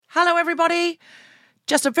Hello, everybody.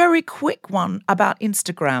 Just a very quick one about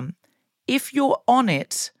Instagram. If you're on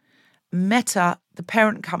it, Meta, the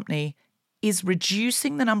parent company, is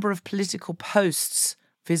reducing the number of political posts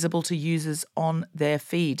visible to users on their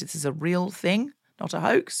feed. This is a real thing, not a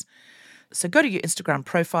hoax. So go to your Instagram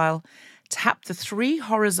profile, tap the 3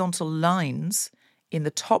 horizontal lines in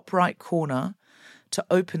the top right corner to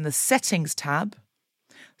open the Settings tab,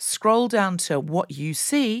 scroll down to What You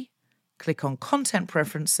See, click on Content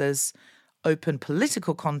Preferences, open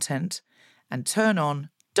Political Content, and turn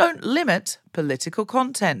on Don't Limit Political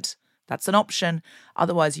Content. That's an option.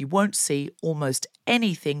 Otherwise, you won't see almost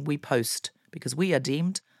anything we post because we are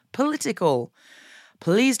deemed political.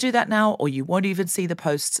 Please do that now, or you won't even see the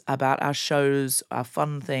posts about our shows, our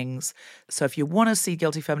fun things. So if you want to see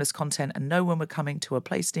Guilty Feminist content and know when we're coming to a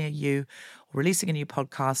place near you or releasing a new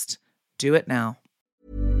podcast, do it now.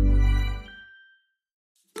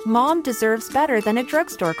 Mom deserves better than a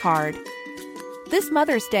drugstore card. This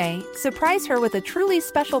Mother's Day, surprise her with a truly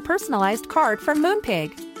special personalized card from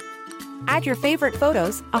Moonpig. Add your favorite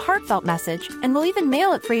photos, a heartfelt message, and we'll even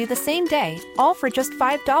mail it for you the same day, all for just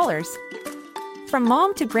 $5. From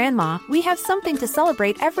mom to grandma, we have something to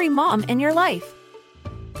celebrate every mom in your life.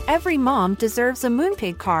 Every mom deserves a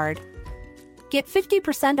Moonpig card. Get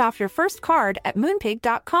 50% off your first card at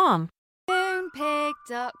moonpig.com.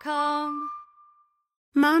 Moonpig.com.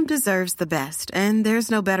 Mom deserves the best, and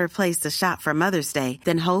there's no better place to shop for Mother's Day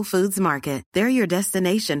than Whole Foods Market. They're your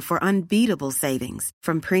destination for unbeatable savings,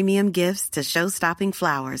 from premium gifts to show-stopping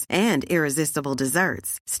flowers and irresistible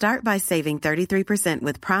desserts. Start by saving 33%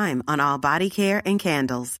 with Prime on all body care and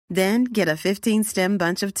candles. Then get a 15-stem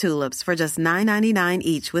bunch of tulips for just $9.99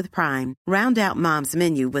 each with Prime. Round out Mom's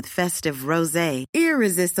menu with festive rosé,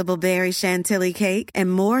 irresistible berry chantilly cake,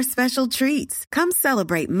 and more special treats. Come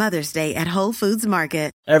celebrate Mother's Day at Whole Foods Market.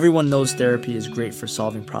 Everyone knows therapy is great for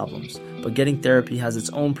solving problems, but getting therapy has its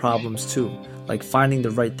own problems too, like finding the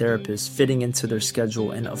right therapist, fitting into their schedule,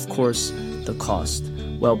 and of course, the cost.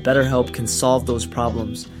 Well, BetterHelp can solve those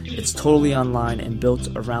problems. It's totally online and built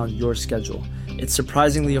around your schedule. It's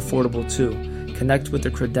surprisingly affordable too. Connect with a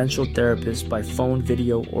credentialed therapist by phone,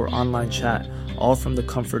 video, or online chat, all from the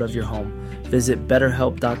comfort of your home. Visit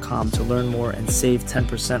BetterHelp.com to learn more and save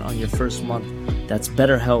 10% on your first month. That's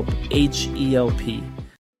BetterHelp, H-E-L-P.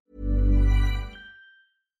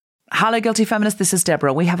 Hello, Guilty Feminist. This is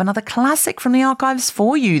Deborah. We have another classic from the archives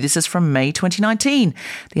for you. This is from May 2019.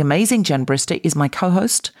 The amazing Jen Brister is my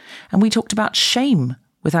co-host, and we talked about shame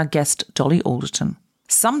with our guest, Dolly Alderton.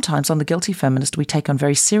 Sometimes on The Guilty Feminist, we take on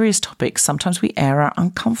very serious topics. Sometimes we air our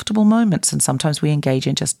uncomfortable moments, and sometimes we engage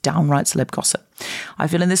in just downright celeb gossip. I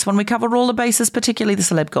feel in this one we cover all the bases, particularly the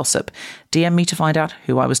celeb gossip. DM me to find out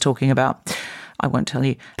who I was talking about. I won't tell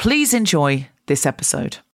you. Please enjoy this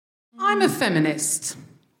episode. I'm a feminist,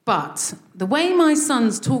 but the way my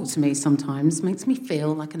sons talk to me sometimes makes me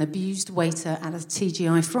feel like an abused waiter at a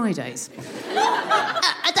TGI Fridays.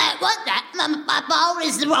 I don't want that. My bowl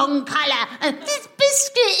is the wrong colour. This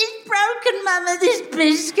biscuit is broken, Mama. This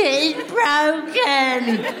biscuit is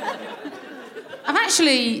broken. I've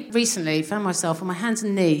actually recently found myself on my hands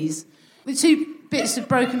and knees with 2 bits of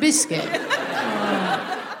broken biscuit.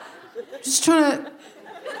 Just trying to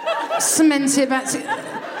cement it back to...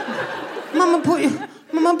 Mama,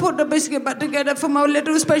 put the biscuit back together for my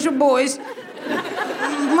little special boys.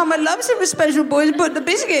 Mama loves it with special boys. Put the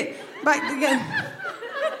biscuit back together.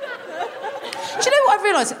 Do you know what I've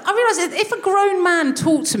realised? I realised that if a grown man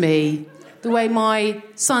talked to me the way my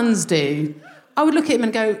sons do, I would look at him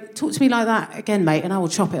and go, talk to me like that again, mate, and I will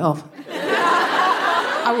chop it off.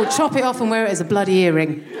 I will chop it off and wear it as a bloody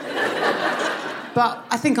earring. But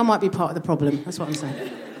I think I might be part of the problem. That's what I'm saying.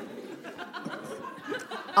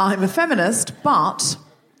 I'm a feminist, but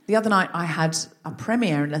the other night I had a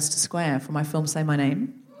premiere in Leicester Square for my film Say My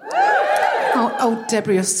Name. Oh,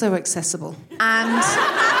 Deborah, you're so accessible. And...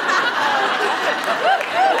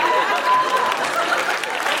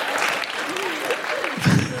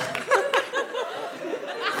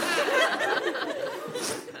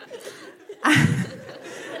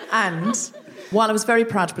 And while I was very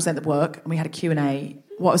proud to present the work, and we had a Q&A,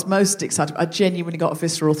 what I was most excited about, I genuinely got a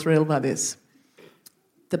visceral thrill by this.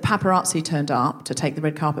 The paparazzi turned up to take the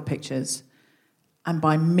red carpet pictures, and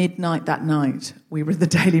by midnight that night, we were in the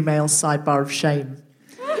Daily Mail sidebar of shame.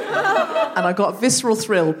 And I got a visceral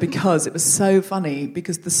thrill because it was so funny,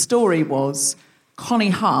 because the story was Connie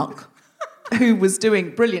Huck, who was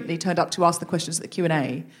doing brilliantly, turned up to ask the questions at the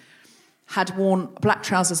Q&A, had worn black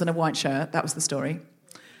trousers and a white shirt. That was the story.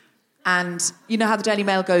 And you know how the Daily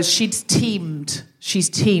Mail goes, she's teamed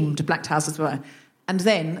black trousers. And And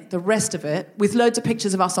then the rest of it, with loads of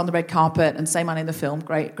pictures of us on the red carpet and Say My Name in the film,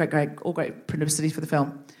 great, all great publicity for the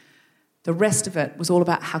film. The rest of it was all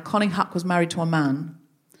about how Connie Huck was married to a man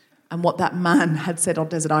and what that man had said on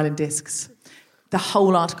Desert Island Discs. The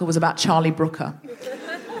whole article was about Charlie Brooker.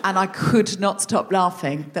 And I could not stop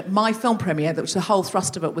laughing that my film premiere, which the whole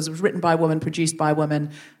thrust of it was written by a woman, produced by a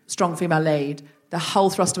woman, strong female lead, the whole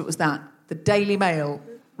thrust of it was that. The Daily Mail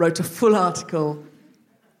wrote a full article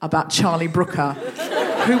about Charlie Brooker,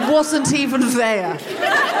 who wasn't even there.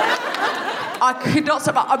 I could not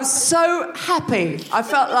stop. I was so happy. I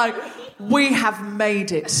felt like we have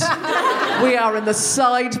made it. We are in the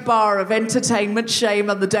sidebar of entertainment shame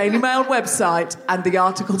on the Daily Mail website, and the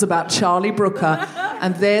article's about Charlie Brooker,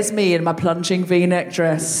 and there's me in my plunging V-neck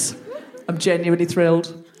dress. I'm genuinely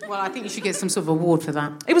thrilled. Well, I think you should get some sort of award for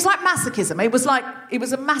that. It was like masochism. It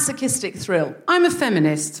was a masochistic thrill. I'm a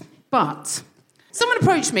feminist, but someone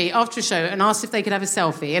approached me after a show and asked if they could have a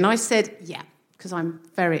selfie, and I said, yeah, because I'm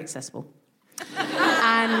very accessible.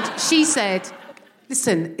 And she said,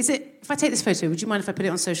 listen, if I take this photo, would you mind if I put it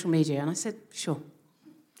on social media? And I said, sure.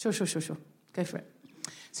 Go for it.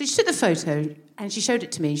 So she took the photo and she showed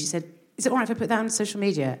it to me and she said, is it all right if I put that on social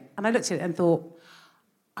media? And I looked at it and thought,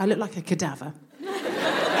 I look like a cadaver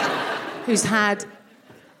who's had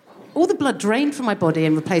all the blood drained from my body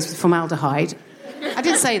and replaced with formaldehyde. I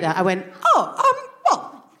didn't say that. I went, well,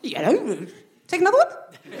 take another one?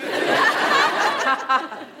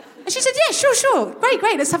 And she said, yeah, sure.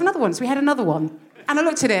 Great, let's have another one. So we had another one. And I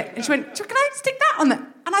looked at it and she went, can I stick that on there?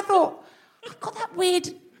 And I thought, I've got that weird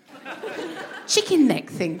chicken neck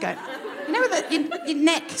thing going. You know that your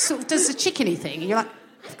neck sort of does the chickeny thing? And you're like,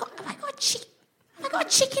 have I got a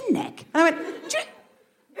chicken neck? And I went, would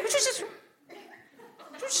you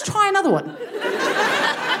just try another one?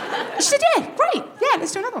 And she said, yeah, great. Yeah,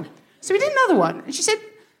 let's do another one. So we did another one. And she said,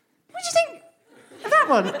 what do you think of that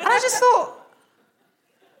one? And I just thought,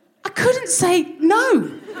 I couldn't say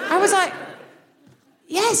no. I was like,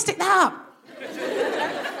 yeah, stick that up.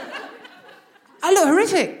 I look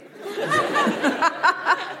horrific.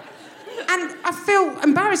 And I feel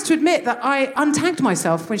embarrassed to admit that I untagged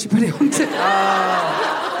myself when she put it on Twitter.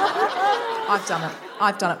 I've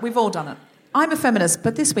done it. We've all done it. I'm a feminist,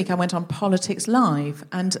 but this week I went on Politics Live,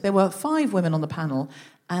 and there were 5 women on the panel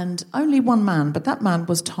and only one man, but that man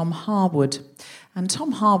was Tom Harwood. And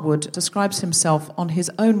Tom Harwood describes himself on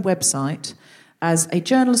his own website as a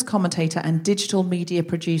journalist, commentator and digital media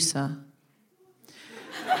producer.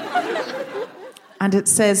 And it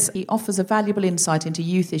says he offers a valuable insight into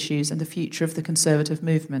youth issues and the future of the conservative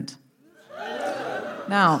movement.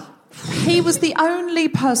 Now, he was the only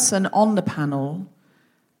person on the panel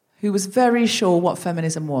who was very sure what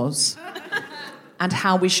feminism was and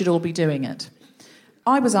how we should all be doing it.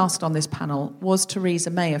 I was asked on this panel, was Theresa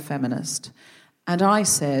May a feminist? And I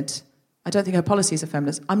said, I don't think her policies are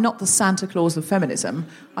feminist. I'm not the Santa Claus of feminism.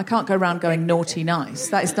 I can't go around going naughty nice.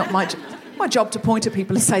 That is not my job to point at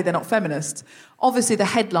people and say they're not feminists. Obviously, the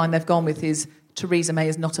headline they've gone with is Theresa May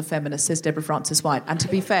is not a feminist, says Deborah Frances-White. And to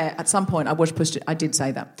be fair, at some point I did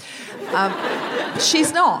say that.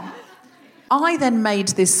 She's not. I then made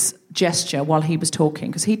this gesture while he was talking,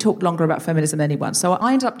 because he talked longer about feminism than anyone. So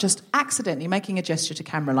I ended up just accidentally making a gesture to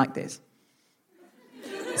camera like this.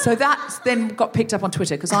 So that then got picked up on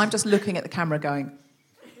Twitter, because I'm just looking at the camera going,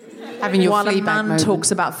 having your while a Fleabag man moment.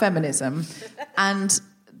 talks about feminism. And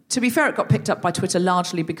to be fair, it got picked up by Twitter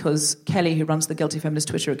largely because Kelly, who runs the Guilty Feminist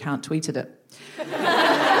Twitter account, tweeted it.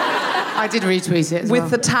 I did retweet it as with well.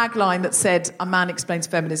 the tagline that said, a man explains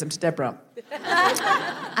feminism to Deborah.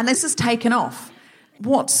 And this has taken off.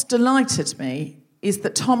 What's delighted me is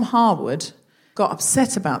that Tom Harwood got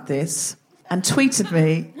upset about this and tweeted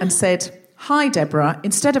me and said, hi, Deborah,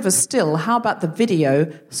 instead of a still, how about the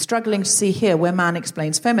video, struggling to see here, where man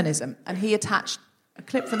explains feminism? And he attached a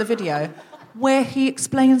clip from the video where he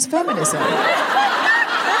explains feminism.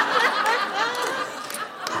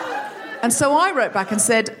 And so I wrote back and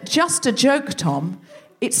said, just a joke, Tom.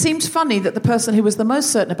 It seemed funny that the person who was the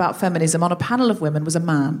most certain about feminism on a panel of women was a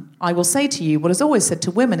man. I will say to you what is always said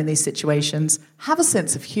to women in these situations, have a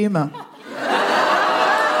sense of humour.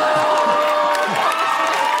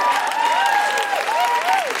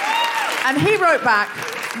 And he wrote back,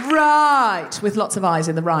 right, with lots of eyes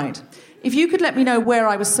in the right. If you could let me know where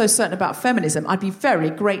I was so certain about feminism, I'd be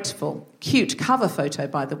very grateful. Cute cover photo,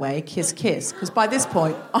 by the way, kiss, kiss. Because by this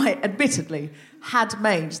point, I admittedly had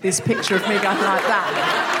made this picture of me going like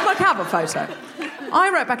that. My cover photo.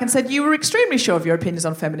 I wrote back and said, you were extremely sure of your opinions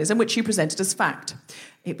on feminism, which you presented as fact.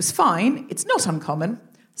 It was fine. It's not uncommon.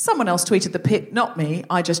 Someone else tweeted the pit, not me.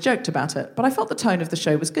 I just joked about it. But I felt the tone of the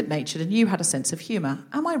show was good-natured and you had a sense of humour.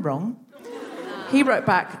 Am I wrong? He wrote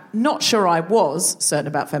back, not sure I was certain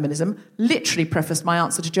about feminism, literally prefaced my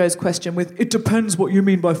answer to Joe's question with, it depends what you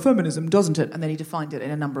mean by feminism, doesn't it? And then he defined it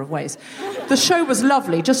in a number of ways. The show was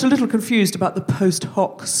lovely, just a little confused about the post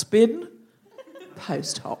hoc spin.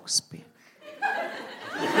 Post hoc spin.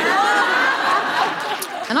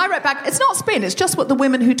 And I wrote back, it's not spin, it's just what the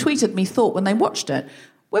women who tweeted me thought when they watched it.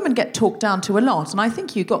 Women get talked down to a lot, and I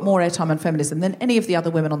think you got more airtime on feminism than any of the other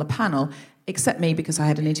women on the panel, except me because I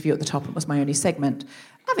had an interview at the top and it was my only segment.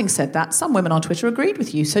 Having said that, some women on Twitter agreed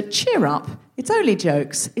with you, so cheer up. It's only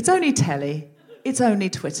jokes, it's only telly, it's only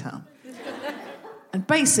Twitter. And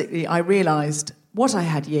basically I realised what I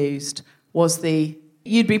had used was the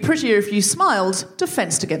you'd be prettier if you smiled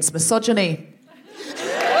defence against misogyny.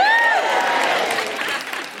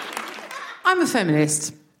 I'm a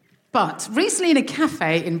feminist, but recently in a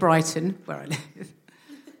cafe in Brighton, where I live,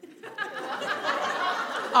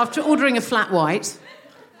 after ordering a flat white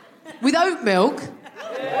with oat milk,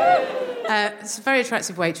 it's a very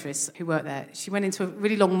attractive waitress who worked there. She went into a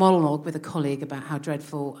really long monologue with a colleague about how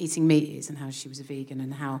dreadful eating meat is and how she was a vegan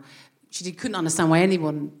and how she couldn't understand why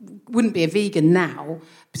anyone wouldn't be a vegan now,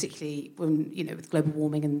 particularly when, with global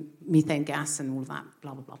warming and methane gas and all of that,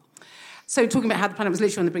 blah, blah, blah. So talking about how the planet was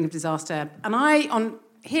literally on the brink of disaster. And on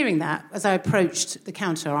hearing that, as I approached the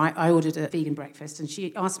counter, I ordered a vegan breakfast, and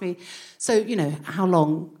she asked me, so, how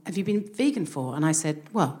long have you been vegan for? And I said,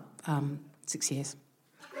 6 years.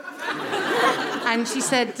 And she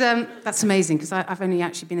said, that's amazing, because I've only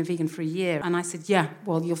actually been a vegan for a year. And I said, yeah,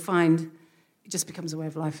 well, you'll find it just becomes a way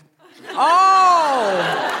of life. Oh!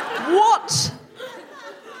 What?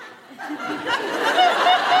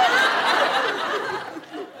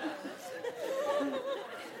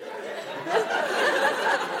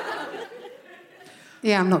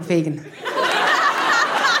 Yeah, I'm not vegan.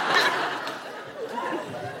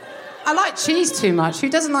 I like cheese too much. Who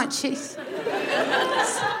doesn't like cheese?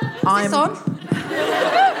 I'm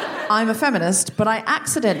a feminist, but I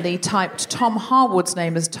accidentally typed Tom Harwood's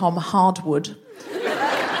name as Tom Hardwood.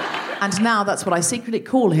 And now that's what I secretly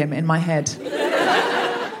call him in my head.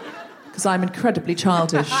 Because I'm incredibly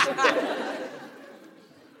childish.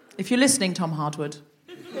 If you're listening, Tom Hardwood,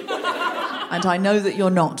 and I know that you're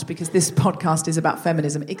not, because this podcast is about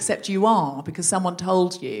feminism, except you are, because someone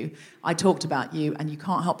told you I talked about you, and you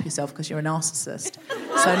can't help yourself because you're a narcissist.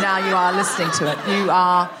 So now you are listening to it. You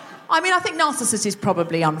are... I think narcissist is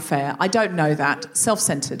probably unfair. I don't know that.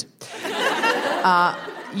 Self-centred.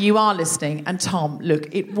 You are listening, and Tom,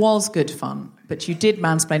 look, it was good fun, but you did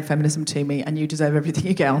mansplain feminism to me, and you deserve everything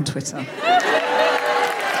you get on Twitter.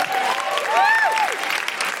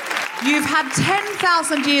 You've had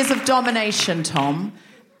 10,000 years of domination, Tom,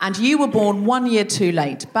 and you were born 1 year too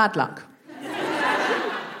late. Bad luck.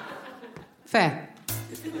 Fair.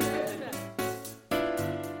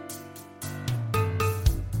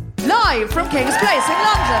 Live from King's Place in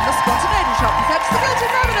London, the Spontaneity Shop presents The Guilty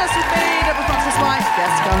Feminist with me, Deborah Francis-White,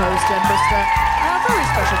 guest co-host Jen Brister, and our very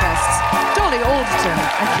special guests, Dolly, Alderton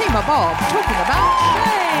and Kemah Bob, talking about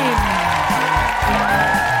shame.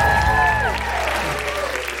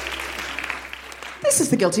 This is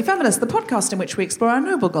The Guilty Feminist, the podcast in which we explore our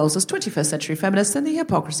noble goals as 21st century feminists and the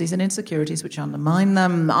hypocrisies and insecurities which undermine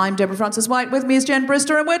them. I'm Deborah Francis-White, with me is Jen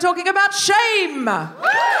Brister, and we're talking about shame.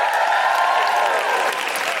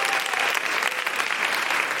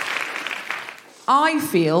 I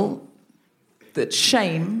feel that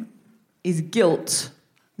shame is guilt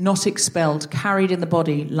not expelled, carried in the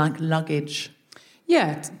body like luggage.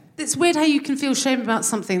 Yeah, it's weird how you can feel shame about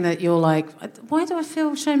something that you're like, why do I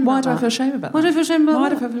feel shame about that? Why do I feel shame about that? Why do I feel shame about Why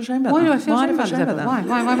that? do I feel shame about Why that? do I feel shame about that? Why?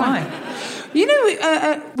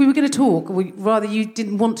 We were going to talk, rather you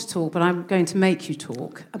didn't want to talk, but I'm going to make you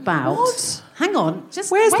talk about... What? Hang on,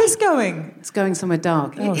 just Where's wait. this going? It's going somewhere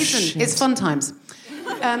dark. Oh, it isn't. shit. It's fun times.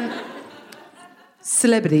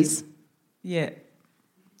 Celebrities. Yeah.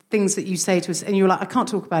 Things that you say to us, and you're like, I can't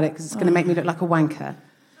talk about it because it's going to make me look like a wanker.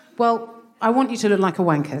 Well, I want you to look like a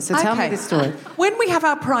wanker, so tell me this story. When we have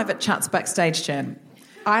our private chats backstage, Jen,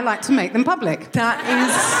 I like to make them public. that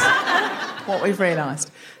is what we've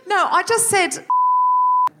realised. No, I just said...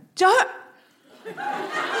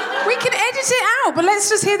 We can edit it out, but let's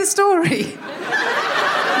just hear the story.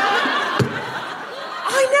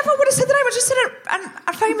 I never would have said the name. I just said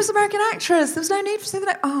a famous American actress. There was no need for saying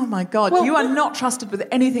the name. Oh, my God. Well, you are not trusted with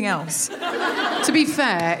anything else. To be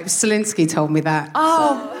fair, Selinsky told me that.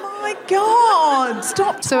 Oh, my God.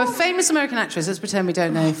 Stop. So a famous American actress, let's pretend we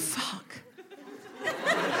don't know. Oh, fuck.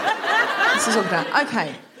 This is all down.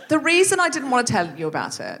 Okay. The reason I didn't want to tell you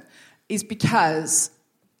about it is because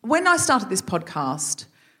when I started this podcast,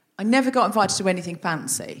 I never got invited to anything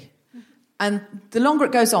fancy. And the longer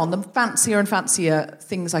it goes on, the fancier and fancier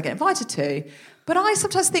things I get invited to. But I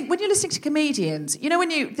sometimes think, when you're listening to comedians, you know,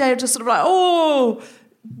 they're just sort of like, oh,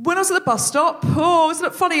 when I was at the bus stop, oh, isn't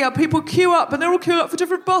it funny how people queue up and they're all queuing up for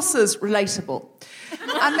different buses? Relatable.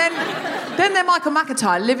 And then they're Michael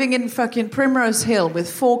McIntyre living in fucking Primrose Hill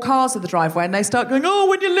with 4 cars in the driveway, and they start going, oh,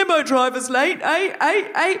 when your limo driver's late,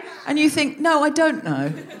 and you think, no, I don't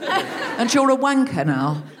know. And you're a wanker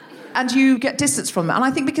now. And you get distance from it. And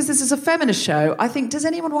I think because this is a feminist show, I think, does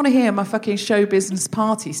anyone want to hear my fucking show business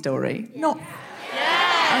party story? Not.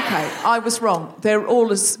 Yeah. Okay, I was wrong. They're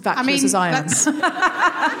all as vacuous as I am.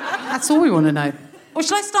 That's all we want to know. Or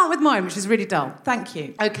shall I start with mine, which is really dull? Thank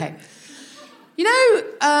you. Okay. You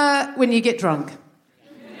know when you get drunk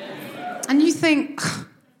and you think,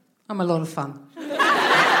 I'm a lot of fun.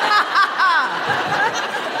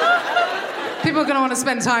 People are going to want to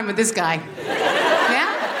spend time with this guy.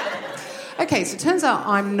 Yeah? Okay, so it turns out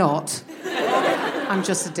I'm not. I'm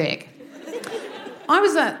just a dick. I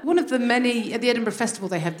was at one of the many... At the Edinburgh Festival,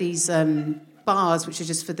 they have these bars which are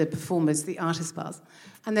just for the performers, the artist bars,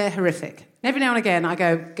 and they're horrific. And every now and again, I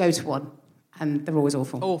go to one, and they're always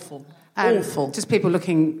awful. Awful. Awful. Just people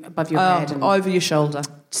looking above your head and over your shoulder,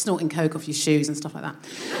 snorting coke off your shoes and stuff like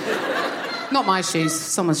that. Not my shoes,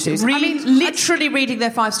 someone's shoes. Literally reading their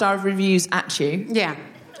 5-star reviews at you. Yeah.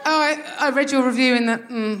 Oh, I read your review in that.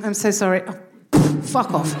 I'm so sorry. Oh,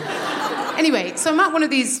 fuck off. Anyway, so I'm at one of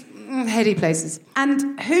these heady places,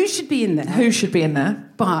 and who should be in there? Who should be in there?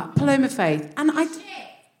 But Paloma Faith, and I.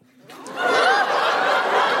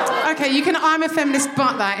 Okay, you can. I'm a feminist,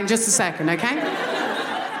 but that in just a second. Okay.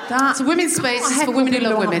 It's a women's space. It's for women who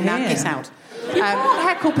love women. Now, get out. You can't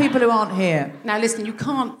heckle people who aren't here. Now, listen, you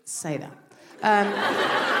can't say that.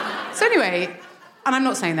 So anyway, and I'm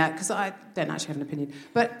not saying that because I don't actually have an opinion,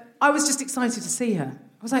 but I was just excited to see her.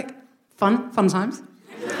 I was like, fun times.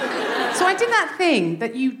 So I did that thing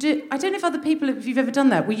that you do. I don't know if other people, if you've ever done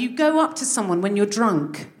that, where you go up to someone when you're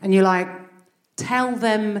drunk and you like, tell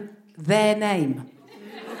them their name.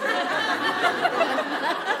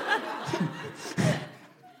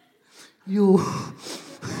 You're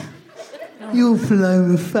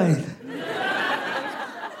Paloma Faith.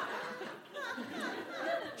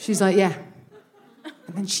 She's like, yeah.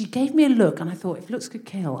 And then she gave me a look, and I thought, if looks could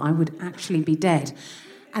kill, I would actually be dead.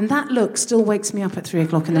 And that look still wakes me up at 3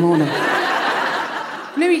 o'clock in the morning. You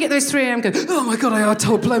know, you get those 3 a.m. go, oh my God, I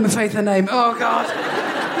told Paloma Faith her name. Oh God.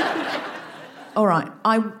 All right,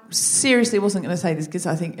 I seriously wasn't going to say this because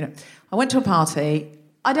I think, I went to a party.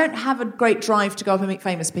 I don't have a great drive to go up and meet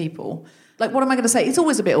famous people. Like, what am I going to say? It's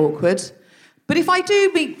always a bit awkward. But if I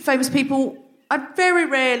do meet famous people, I'm very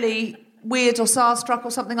rarely weird or starstruck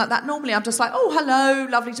or something like that. Normally, I'm just like, oh, hello,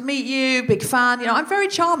 lovely to meet you, big fan. I'm very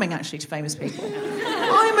charming, actually, to famous people.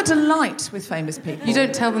 I'm a delight with famous people. You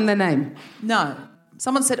don't tell them their name? No.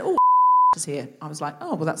 Someone said, oh, is here. I was like,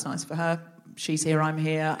 oh, well, that's nice for her. She's here, I'm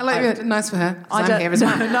here. I like it. Nice for her. I'm here as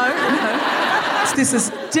well. No. This is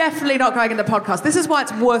definitely not going in the podcast. This is why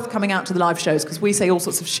it's worth coming out to the live shows, because we say all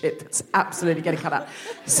sorts of shit that's absolutely getting cut out.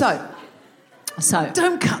 So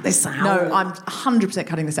don't cut this out. No, I'm 100%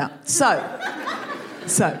 cutting this out.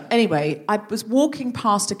 So anyway, I was walking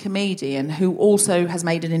past a comedian who also has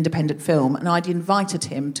made an independent film, and I'd invited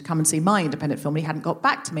him to come and see my independent film, and he hadn't got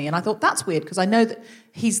back to me. And I thought, that's weird, because I know that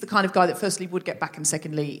he's the kind of guy that firstly would get back, and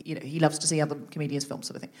secondly, he loves to see other comedians' films,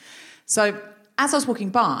 sort of thing. So as I was walking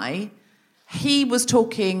by, he was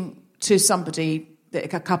talking to somebody,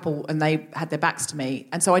 a couple, and they had their backs to me.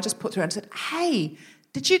 And so I just put through and said, hey,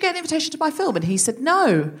 did you get an invitation to my film? And he said,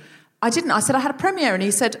 no, I didn't. I said, I had a premiere. And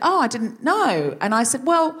he said, oh, I didn't know. And I said,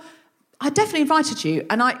 well, I definitely invited you.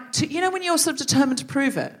 And when you're sort of determined to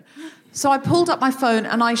prove it. So I pulled up my phone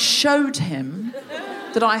and I showed him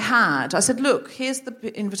that I had. I said, look, here's the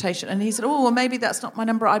invitation. And he said, oh, well, maybe that's not my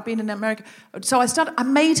number. I'd been in America. So I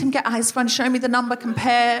made him get out his phone, show me the number,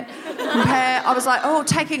 compare. I was like, oh,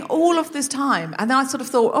 taking all of this time. And then I sort of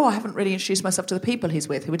thought, oh, I haven't really introduced myself to the people he's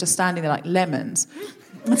with, who were just standing there like lemons.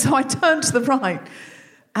 And so I turned to the right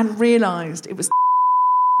and realised it was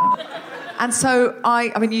And so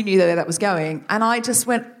I mean, you knew where that was going. And I just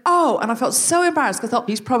went, oh, and I felt so embarrassed because I thought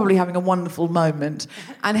he's probably having a wonderful moment.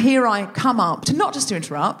 And here I come up to not just to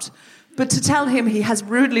interrupt, but to tell him he has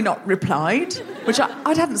rudely not replied, which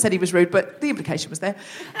I hadn't said he was rude, but the implication was there.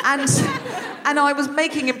 And I was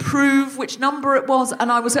making him prove which number it was.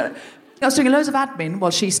 And I was doing loads of admin while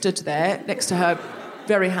she stood there next to her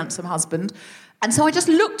very handsome husband. And so I just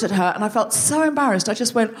looked at her and I felt so embarrassed. I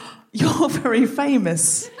just went, you're very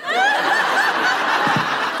famous.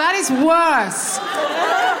 That is worse.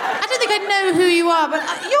 I don't think I know who you are, but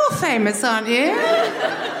you're famous, aren't you?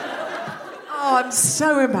 Oh, I'm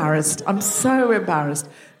so embarrassed.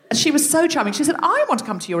 And she was so charming. She said, I want to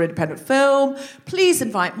come to your independent film. Please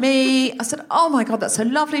invite me. I said, oh, my God, that's so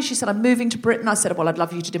lovely. She said, I'm moving to Britain. I said, well, I'd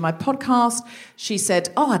love you to do my podcast. She said,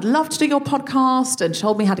 oh, I'd love to do your podcast, and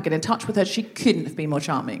told me how to get in touch with her. She couldn't have been more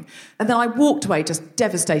charming. And then I walked away just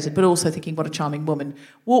devastated, but also thinking, what a charming woman.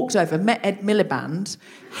 Walked over, met Ed Miliband.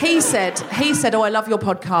 He said, oh, I love your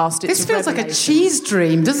podcast. It's this feels like a cheese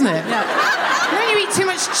dream, doesn't it? Yeah. You know, you eat too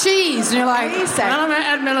much cheese, and you're like, He said, I met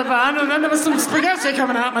Ed Miliband, and then there was some spaghetti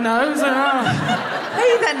coming out my nose.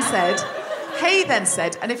 He then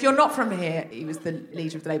said, and if you're not from here, he was the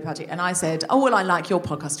leader of the Labour Party, and I said, oh, well, I like your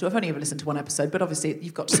podcast too. I've only ever listened to one episode, but obviously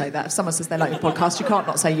you've got to say that. If someone says they like your podcast, you can't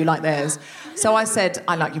not say you like theirs. So I said,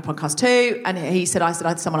 I like your podcast too. And he said,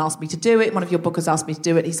 someone asked me to do it. One of your bookers asked me to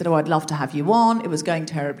do it. He said, oh, I'd love to have you on. It was going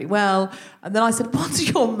terribly well. And then I said, what's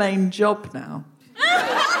your main job now?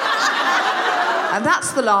 And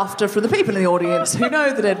that's the laughter from the people in the audience who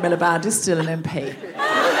know that Ed Miliband is still an MP.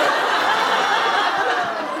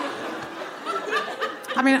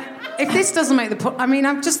 I mean, if this doesn't make the podcast... I mean,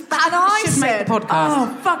 I'm just... And I should said, make the podcast.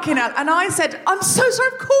 oh, fucking hell. And I said, I'm so sorry,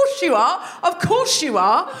 of course you are. Of course you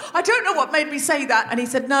are. I don't know what made me say that. And he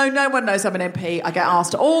said, no one knows I'm an MP. I get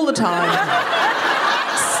asked all the time.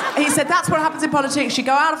 He said, that's what happens in politics. You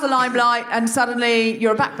go out of the limelight and suddenly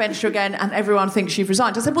you're a backbencher again and everyone thinks you've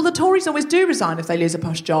resigned. I said, well, the Tories always do resign if they lose a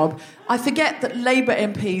posh job. I forget that Labour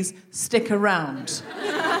MPs stick around.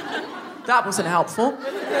 That wasn't helpful.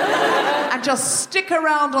 And just stick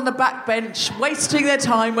around on the backbench, wasting their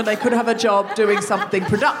time when they could have a job doing something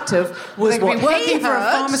productive was what he heard. Working for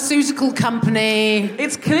a pharmaceutical company.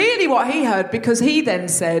 It's clearly what he heard, because he then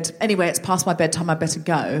said, anyway, it's past my bedtime, I better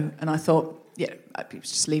go. And I thought, yeah, he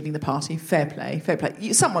was just leaving the party. Fair play.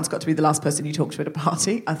 Someone's got to be the last person you talk to at a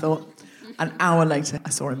party, I thought. An hour later, I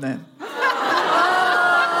saw him there.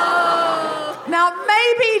 Now,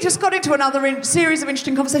 maybe he just got into another series of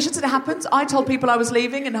interesting conversations. It happens. I told people I was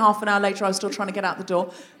leaving, and half an hour later I was still trying to get out the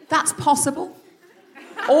door. That's possible.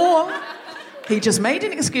 Or he just made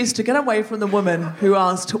an excuse to get away from the woman who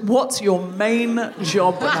asked, what's your main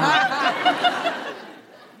job now?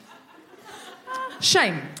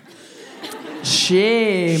 Shame.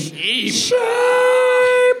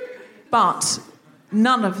 But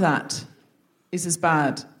none of that is as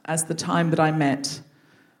bad as the time that I met...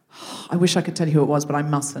 I wish I could tell you who it was, but I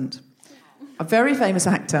mustn't. A very famous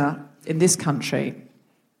actor in this country.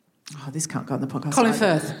 Oh, this can't go on the podcast. Colin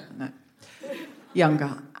Firth. No.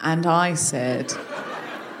 Younger. And I said...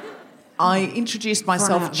 I introduced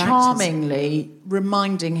myself charmingly,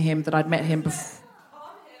 reminding him that I'd met him before.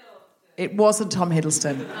 It wasn't Tom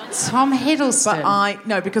Hiddleston. Tom Hiddleston? But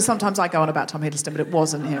no, because sometimes I go on about Tom Hiddleston, but it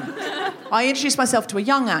wasn't him. I introduced myself to a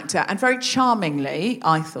young actor, and very charmingly,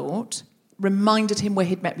 I thought... reminded him where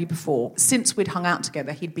he'd met me before. Since we'd hung out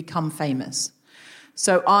together, he'd become famous.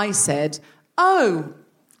 So I said, oh,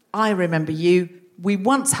 I remember you. We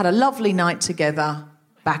once had a lovely night together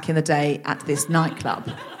back in the day at this nightclub.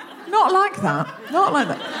 Not like that.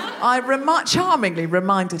 I charmingly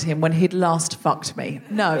reminded him when he'd last fucked me.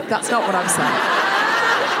 No, that's not what I'm saying.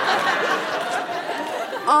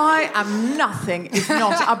 I am nothing if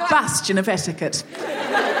not a bastion of etiquette.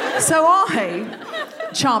 So I...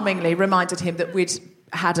 charmingly reminded him that we'd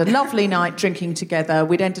had a lovely night drinking together.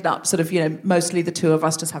 We'd ended up mostly the two of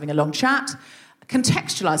us just having a long chat,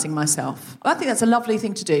 contextualising myself. I think that's a lovely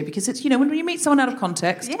thing to do, because it's, when you meet someone out of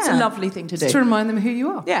context, it's a lovely thing to do. To remind them who you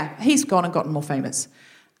are. Yeah, he's gone and gotten more famous.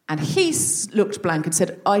 And he looked blank and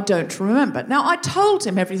said, I don't remember. Now, I told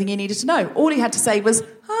him everything he needed to know. All he had to say was,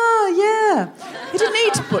 yeah. He didn't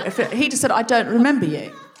need to put... He just said, I don't remember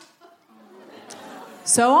you.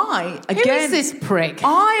 So I, again... Who is this prick?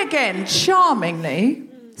 I, again, charmingly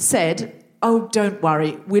said, oh, don't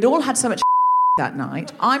worry. We'd all had so much that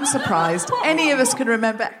night. I'm surprised any of us can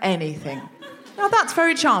remember anything. Now, that's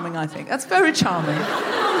very charming, I think. That's very charming.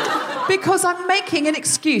 Because I'm making an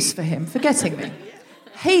excuse for him for getting me.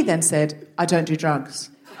 He then said, I don't do drugs.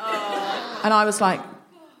 And I was like,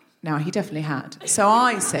 no, he definitely had. So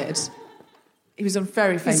I said... He was a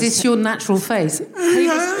very famous... Is this your natural face? He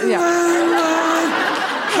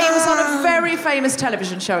was on a very famous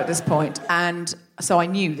television show at this point, and so I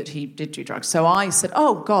knew that he did do drugs. So I said,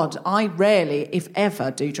 oh, God, I rarely, if ever,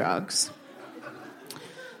 do drugs.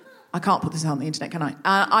 I can't put this out on the internet, can I?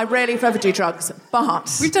 I rarely, if ever, do drugs,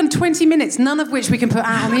 but... We've done 20 minutes, none of which we can put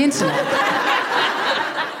out on the internet.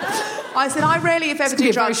 I said, I rarely, if ever,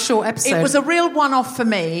 do drugs. Very short episode. It was a real one-off for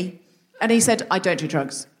me. And he said, I don't do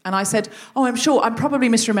drugs. And I said, oh, I'm sure, I'm probably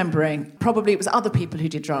misremembering. Probably it was other people who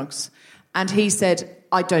did drugs. And he said,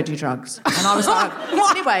 I don't do drugs. And I was like,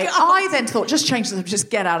 anyway, I then thought, just change this, just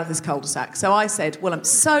get out of this cul-de-sac. So I said, well, I'm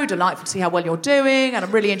so delightful to see how well you're doing, and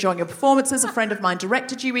I'm really enjoying your performances. A friend of mine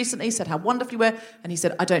directed you recently, said how wonderful you were, and he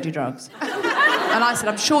said, I don't do drugs. And I said,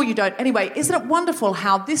 I'm sure you don't. Anyway, isn't it wonderful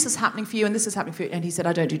how this is happening for you and this is happening for you? And he said,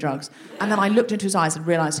 I don't do drugs. And then I looked into his eyes and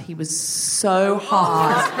realised he was so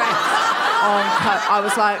hard on coke. I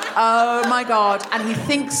was like, oh, my God. And he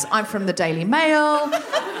thinks I'm from the Daily Mail.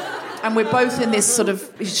 And we're both in this sort of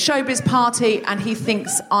showbiz party, and he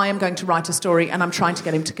thinks I am going to write a story and I'm trying to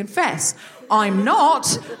get him to confess. I'm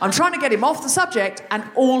not. I'm trying to get him off the subject, and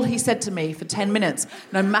all he said to me for 10 minutes,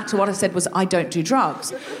 no matter what I said, was, I don't do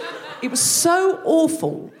drugs. It was so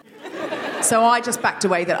awful. So I just backed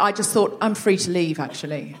away. That I just thought, I'm free to leave,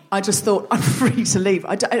 actually. I just thought, I'm free to leave.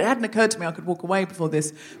 It hadn't occurred to me I could walk away before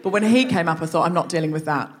this. But when he came up, I thought, I'm not dealing with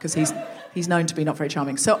that, because he's known to be not very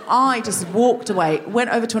charming. So I just walked away, went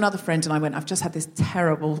over to another friend, and I went, I've just had this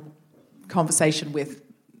terrible conversation with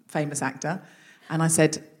famous actor. And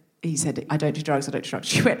he said, I don't do drugs, I don't do drugs.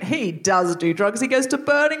 She went, he does do drugs. He goes to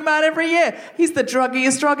Burning Man every year. He's the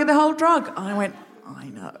druggiest drug in the whole drug. And I went, I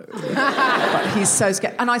know. But he's so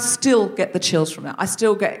scared. And I still get the chills from that. I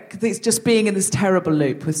still get, it's just being in this terrible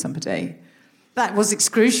loop with somebody. That was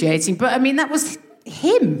excruciating. But, I mean, that was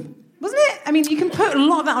him. Wasn't it? I mean, you can put a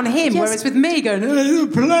lot of that on him, yes. Whereas with me going, oh,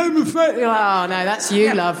 play my face. You're like, oh, no, that's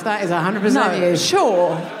you, love. That is 100% you.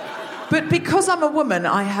 Sure. But because I'm a woman,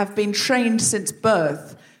 I have been trained since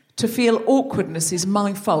birth to feel awkwardness is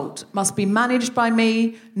my fault, must be managed by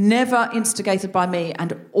me, never instigated by me,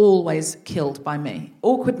 and always killed by me.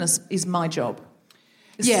 Awkwardness is my job.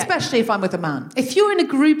 Especially if I'm with a man. If you're in a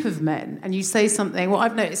group of men and you say something, what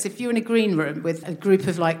I've noticed, if you're in a green room with a group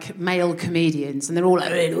of, like, male comedians and they're all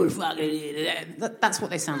like, that's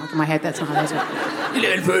what they sound like in my head. That's not how they talk.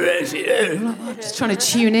 I'm just trying to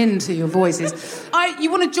tune in to your voices. You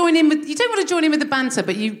don't want to join in with the banter,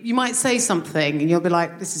 but you might say something and you'll be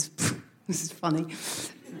like, this is funny.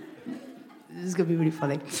 This is going to be really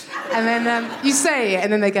funny. And then you say it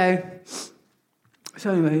and then they go...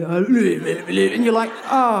 And you're like,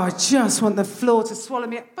 oh, I just want the floor to swallow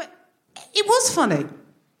me up. But it was funny.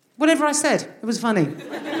 Whatever I said, it was funny.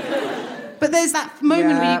 But there's that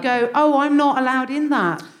moment where you go, oh, I'm not allowed in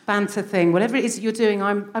that banter thing. Whatever it is that you're doing,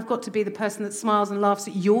 I've got to be the person that smiles and laughs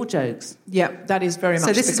at your jokes. Yeah, that is very much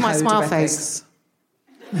so this the is my code smile of face.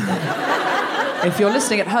 If you're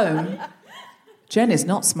listening at home, Jen is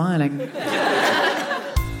not smiling.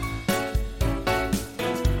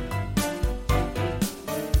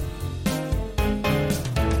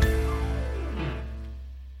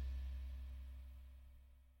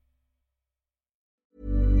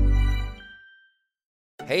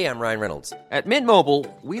 Hey, I'm Ryan Reynolds. At Mint Mobile,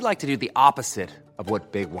 we like to do the opposite of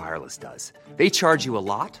what Big Wireless does. They charge you a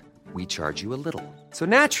lot, we charge you a little. So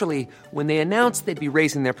naturally, when they announced they'd be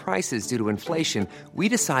raising their prices due to inflation, we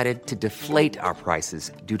decided to deflate our prices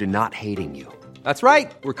due to not hating you. That's right.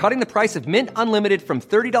 We're cutting the price of Mint Unlimited from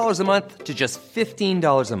 $30 a month to just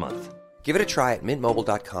 $15 a month. Give it a try at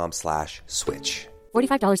mintmobile.com/switch.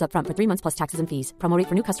 $45 up front for 3 months plus taxes and fees. Promo rate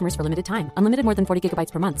for new customers for limited time. Unlimited more than 40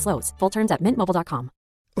 gigabytes per month. Slows full terms at mintmobile.com.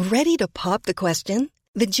 Ready to pop the question?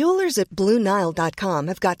 The jewelers at BlueNile.com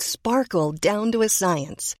have got sparkle down to a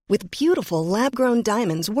science with beautiful lab-grown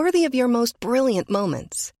diamonds worthy of your most brilliant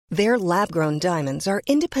moments. Their lab-grown diamonds are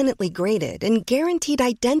independently graded and guaranteed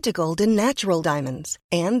identical to natural diamonds,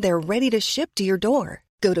 and they're ready to ship to your door.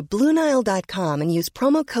 Go to BlueNile.com and use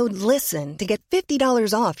promo code LISTEN to get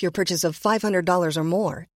 $50 off your purchase of $500 or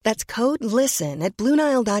more. That's code LISTEN at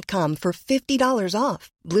BlueNile.com for $50 off.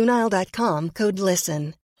 BlueNile.com, code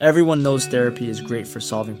LISTEN. Everyone knows therapy is great for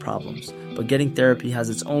solving problems, but getting therapy has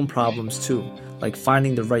its own problems too, like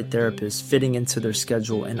finding the right therapist, fitting into their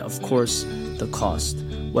schedule, and of course, the cost.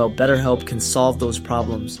 Well, BetterHelp can solve those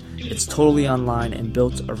problems. It's totally online and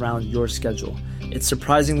built around your schedule. It's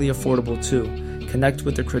surprisingly affordable too. Connect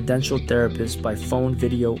with a credentialed therapist by phone,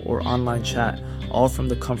 video, or online chat, all from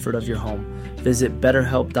the comfort of your home. Visit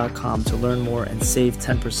BetterHelp.com to learn more and save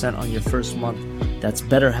 10% on your first month. That's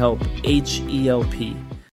BetterHelp, H-E-L-P.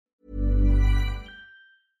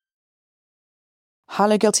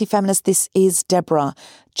 Hello, Guilty Feminist. This is Deborah.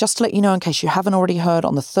 Just to let you know, in case you haven't already heard,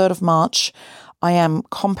 on the 3rd of March, I am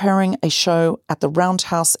comparing a show at the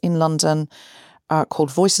Roundhouse in London called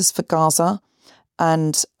Voices for Gaza.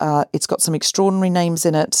 And it's got some extraordinary names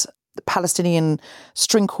in it. The Palestinian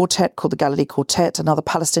string quartet called the Galilee Quartet, another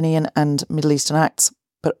Palestinian and Middle Eastern acts,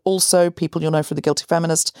 but also people you'll know from The Guilty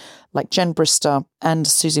Feminist, like Jen Brister and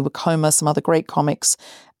Susie Kemah, some other great comics.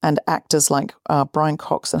 and actors like Brian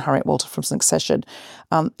Cox and Harriet Walter from Succession.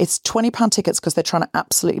 It's £20 tickets because they're trying to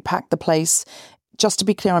absolutely pack the place. Just to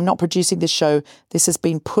be clear, I'm not producing this show. This has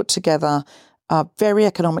been put together very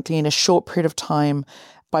economically in a short period of time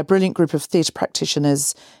by a brilliant group of theatre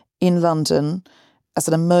practitioners in London as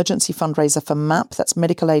an emergency fundraiser for MAP, that's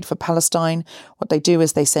Medical Aid for Palestine. What they do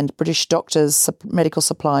is they send British doctors, medical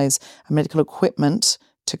supplies and medical equipment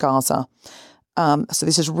to Gaza. So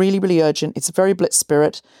this is really, really urgent. It's a very blitz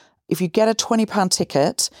spirit. If you get a £20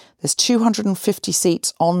 ticket, there's 250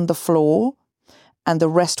 seats on the floor and the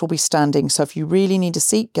rest will be standing. So if you really need a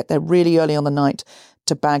seat, get there really early on the night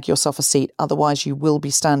to bag yourself a seat. Otherwise, you will be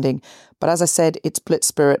standing. But as I said, it's blitz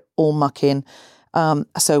spirit, all muck in.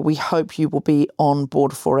 So we hope you will be on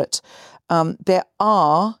board for it. There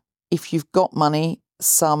are, if you've got money,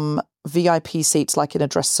 some VIP seats like in a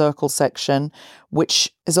dress circle section,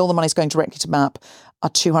 which is all the money's going directly to MAP, are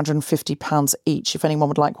 £250 each. If anyone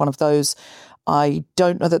would like one of those, I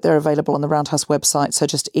don't know that they're available on the Roundhouse website, so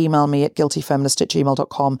just email me at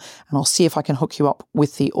guiltyfeminist@gmail.com and I'll see if I can hook you up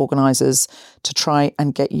with the organisers to try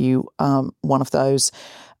and get you one of those.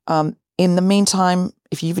 In the meantime,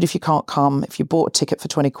 even if you can't come, if you bought a ticket for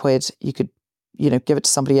 20 quid, you could, give it to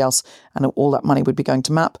somebody else and all that money would be going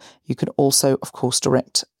to MAP. You can also, of course,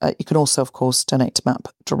 donate to MAP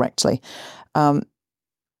directly.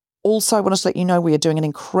 Also, I want to let you know we are doing an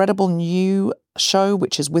incredible new show,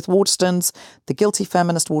 which is with Waterstones, the Guilty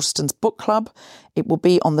Feminist Waterstones Book Club. It will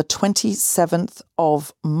be on the 27th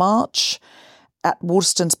of March at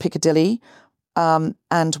Waterstones Piccadilly.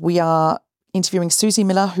 And we are interviewing Susie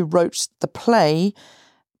Miller, who wrote the play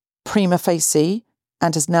Prima Facie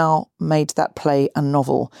and has now made that play a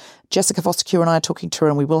novel. Jessica Foster-Cure and I are talking to her,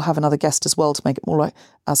 and we will have another guest as well to make it more like,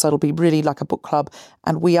 so it'll be really like a book club.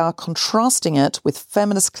 And we are contrasting it with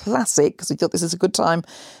feminist classic, because we thought this is a good time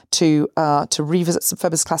to revisit some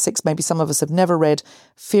feminist classics. Maybe some of us have never read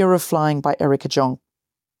Fear of Flying by Erica Jong.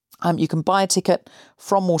 You can buy a ticket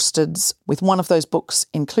from Waterstones with one of those books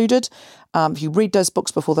included. If you read those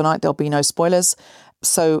books before the night, there'll be no spoilers.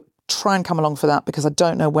 So try and come along for that, because I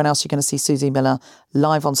don't know when else you're going to see Susie Miller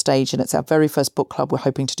live on stage, and it's our very first book club we're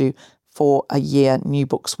hoping to do for a year, new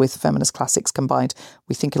books with feminist classics combined.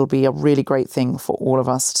 We think it'll be a really great thing for all of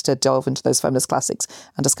us to delve into those feminist classics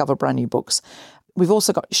and discover brand new books. We've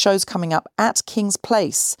also got shows coming up at King's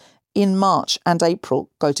Place in March and April.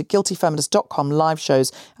 Go to guiltyfeminist.com live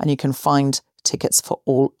shows and you can find tickets for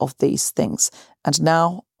all of these things. And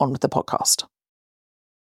now on with the podcast.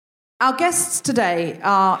 Our guests today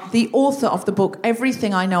are the author of the book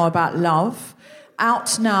Everything I Know About Love,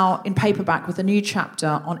 out now in paperback with a new chapter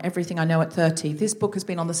on Everything I Know at 30. This book has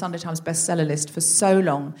been on the Sunday Times bestseller list for so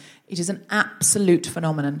long. It is an absolute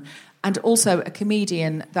phenomenon. And also a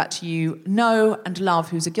comedian that you know and love,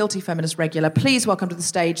 who's a Guilty Feminist regular. Please welcome to the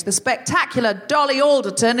stage the spectacular Dolly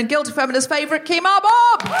Alderton and Guilty Feminist favourite Kemah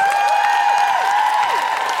Bob!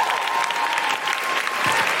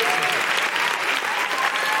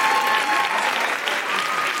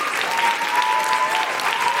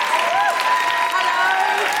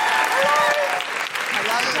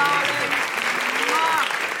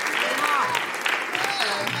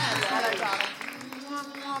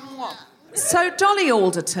 So, Dolly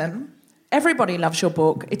Alderton, everybody loves your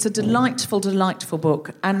book. It's a delightful, delightful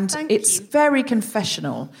book, and it's very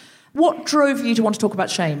confessional. What drove you to want to talk about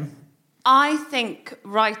shame? I think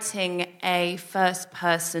writing a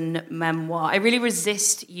first-person memoir, I really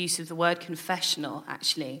resist use of the word confessional,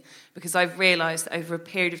 actually, because I've realised that over a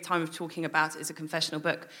period of time of talking about it as a confessional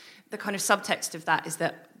book, the kind of subtext of that is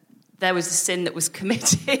that there was a sin that was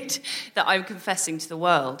committed that I'm confessing to the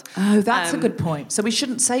world. Oh, that's a good point. So we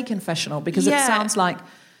shouldn't say confessional, because it sounds like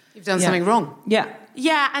you've done something wrong. Yeah.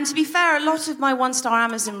 Yeah, and to be fair, a lot of my one-star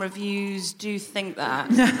Amazon reviews do think that.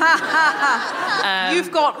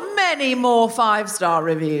 You've got many more 5-star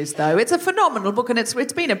reviews, though. It's a phenomenal book, and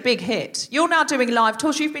it's been a big hit. You're now doing live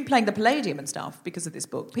tours. You've been playing the Palladium and stuff because of this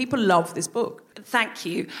book. People love this book. Thank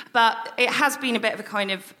you. But it has been a bit of a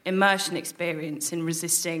kind of immersion experience in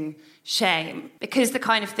resisting shame, because the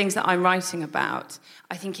kind of things that I'm writing about,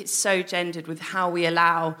 I think it's so gendered with how we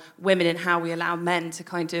allow women and how we allow men to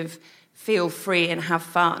kind of feel free and have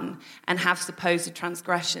fun and have supposed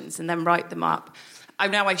transgressions and then write them up. I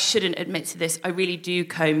know I shouldn't admit to this. I really do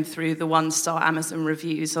comb through the 1-star Amazon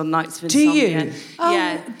reviews on Nights of Insomnia. Do you?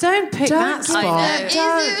 Yeah. Oh, don't pick that spot.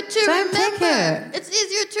 Don't pick it. It's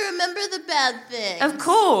easier to remember the bad things. Of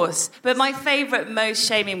course. But my favourite, most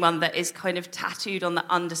shaming one that is kind of tattooed on the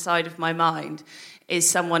underside of my mind is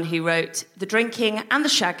someone who wrote, "The drinking and the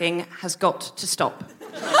shagging has got to stop."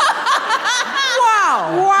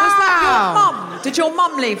 Wow. Was that your mum? Did your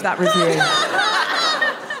mum leave that review?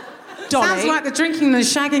 Dolly. Sounds like the drinking and the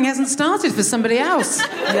shagging hasn't started for somebody else.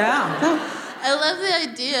 Yeah. I love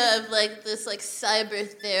the idea of like this like cyber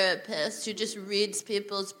therapist who just reads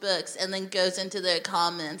people's books and then goes into their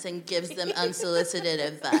comments and gives them unsolicited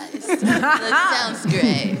advice. That sounds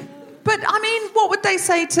great. But, I mean, what would they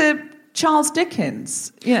say to Charles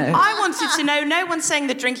Dickens? You know. I wanted to know, no one's saying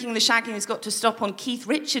the drinking and the shagging has got to stop on Keith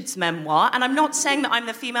Richards' memoir, and I'm not saying that I'm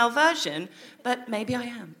the female version, but maybe I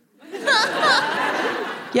am.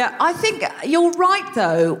 Yeah, I think you're right,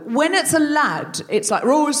 though. When it's a lad, it's like,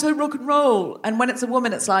 oh, it's so rock and roll. And when it's a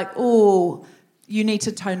woman, it's like, oh, you need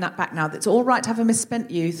to tone that back now. It's all right to have a misspent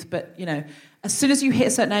youth, but, you know, as soon as you hit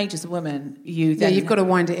a certain age as a woman, you've got to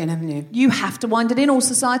wind it in, haven't you? You have to wind it in, or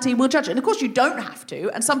society will judge it. And, of course, you don't have to,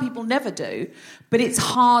 and some people never do, but it's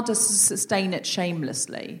hard to sustain it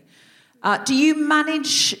shamelessly. Do you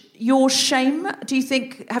manage your shame? Do you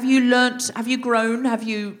think, have you grown?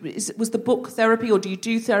 Was the book therapy, or do you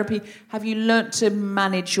do therapy? Have you learnt to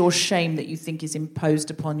manage your shame that you think is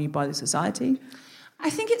imposed upon you by the society? I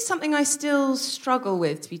think it's something I still struggle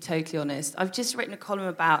with, to be totally honest. I've just written a column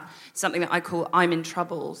about something that I call I'm in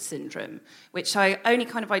trouble syndrome, which I only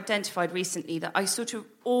kind of identified recently, that I sort of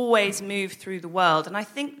always move through the world. And I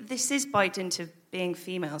think this is by dint of being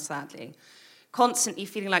female, sadly. Constantly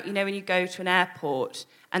feeling like, you know, when you go to an airport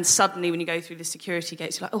and suddenly when you go through the security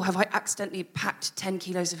gates, you're like, oh, have I accidentally packed 10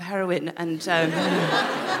 kilos of heroin and a gun?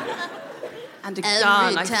 I think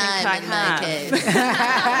I have.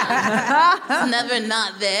 It's never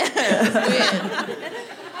not there.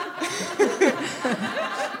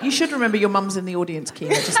 You should remember your mum's in the audience,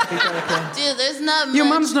 Kemah, just to be very clear. Dude, there's not much. Your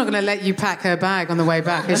mum's not going to let you pack her bag on the way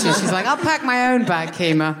back, is she? She's like, I'll pack my own bag,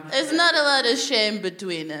 Kemah. There's not a lot of shame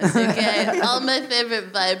between us, okay? All my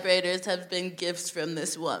favorite vibrators have been gifts from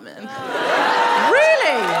this woman. Really? Oh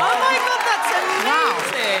my God, that's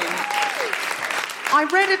amazing. Wow. I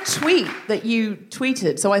read a tweet that you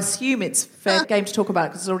tweeted, so I assume it's fair game to talk about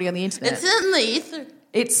because it's already on the internet. It's in the ether.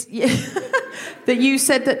 It's that you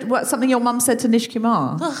said that something your mum said to Nish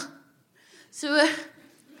Kemah. So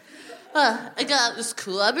I got this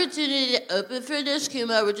cool opportunity to open for Nish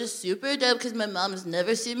Kemah, which is super dope because my mom has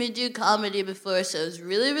never seen me do comedy before, so I was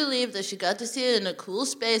really relieved that she got to see it in a cool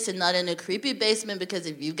space and not in a creepy basement, because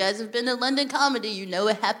if you guys have been to London comedy, you know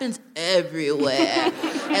it happens everywhere.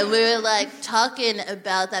 And we were like talking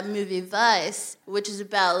about that movie Vice, which is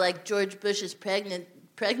about like George Bush's pregnancy.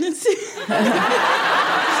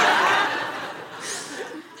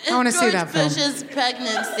 I want to see that film. George Bush's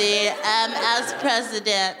pregnancy as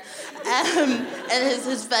president, and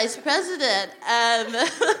his vice president,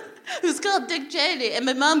 who's called Dick Cheney. And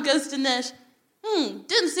my mom goes to Nish,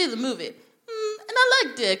 didn't see the movie. And I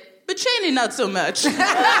like Dick, but Cheney not so much. What?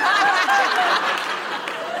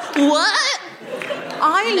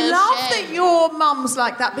 I love that your mum's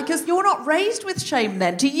like that, because you're not raised with shame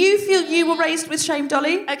then. Do you feel you were raised with shame,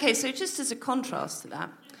 Dolly? Okay, so just as a contrast to that,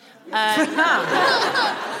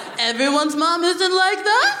 everyone's mom isn't like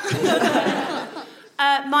that?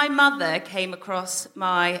 my mother came across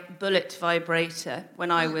my Bullet vibrator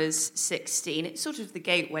when I was 16. It's sort of the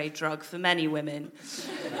gateway drug for many women.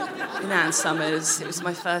 In Ann Summers, it was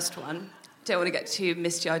my first one. Don't want to get too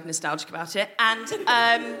misty-eyed nostalgic about it. And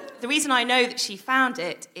the reason I know that she found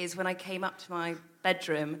it is when I came up to my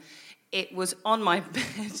bedroom, it was on my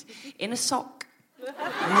bed in a sock. Oh,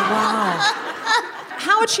 wow.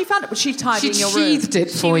 How had she found it? Was she tidying your room? She sheathed it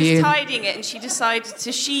for you. She was tidying it, and she decided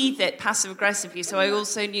to sheathe it passive-aggressively, so I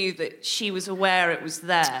also knew that she was aware it was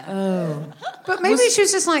there. Oh. But maybe she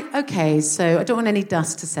was just like, OK, so I don't want any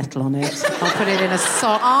dust to settle on it. I'll put it in a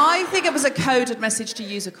sock. I think it was a coded message to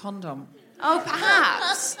use a condom. Oh,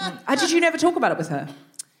 perhaps. Did you never talk about it with her?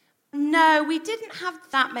 No, we didn't have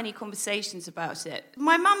that many conversations about it.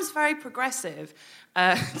 My mum's very progressive,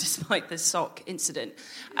 despite the sock incident.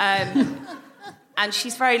 And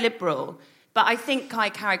she's very liberal. But I think I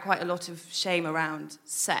carry quite a lot of shame around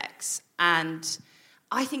sex. And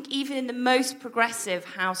I think even in the most progressive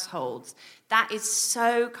households, that is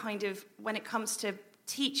so kind of, when it comes to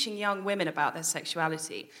teaching young women about their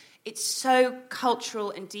sexuality, it's so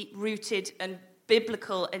cultural and deep-rooted and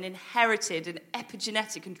biblical and inherited and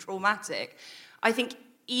epigenetic and traumatic. I think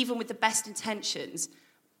even with the best intentions,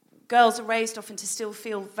 girls are raised often to still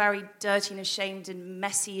feel very dirty and ashamed and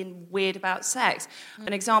messy and weird about sex.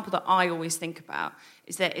 An example that I always think about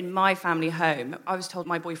is that in my family home, I was told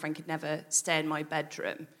my boyfriend could never stay in my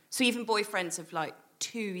bedroom. So even boyfriends of like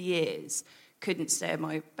 2 years couldn't stay in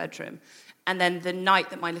my bedroom. And then the night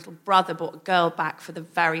that my little brother brought a girl back for the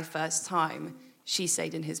very first time, she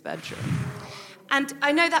stayed in his bedroom. And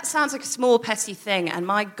I know that sounds like a small, petty thing, and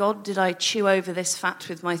my God, did I chew over this fact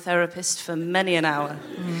with my therapist for many an hour.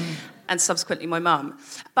 and subsequently my mum.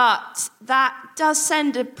 But that does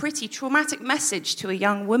send a pretty traumatic message to a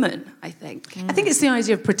young woman, I think. I think it's the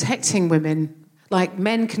idea of protecting women. Like,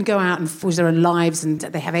 men can go out and forge their own lives and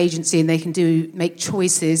they have agency and they can make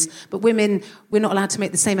choices. But women, we're not allowed to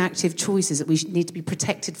make the same active choices, that we need to be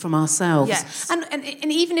protected from ourselves. Yes. And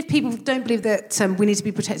even if people don't believe that we need to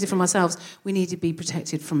be protected from ourselves, we need to be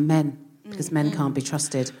protected from men, because men can't be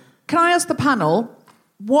trusted. Can I ask the panel,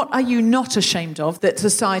 what are you not ashamed of that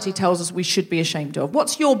society tells us we should be ashamed of?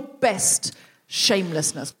 What's your best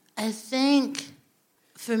shamelessness? I think...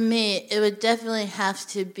 For me, it would definitely have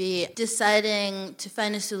to be deciding to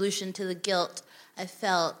find a solution to the guilt I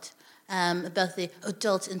felt about the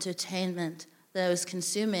adult entertainment that I was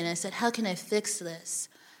consuming. I said, how can I fix this?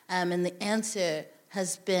 And the answer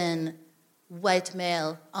has been white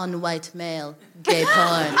male on white male gay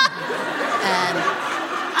porn.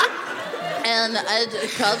 And I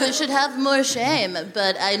probably should have more shame,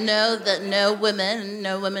 but I know that no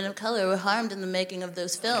women of color were harmed in the making of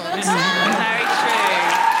those films. Very true.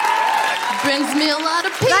 Brings me a lot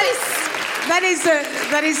of peace. That is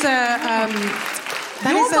a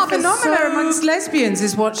phenomenon amongst lesbians,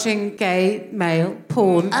 is watching gay male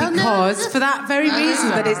porn, because for that very reason,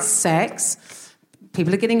 that it's sex.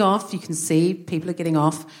 People are getting off. You can see people are getting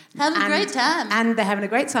off. Having a great time. And they're having a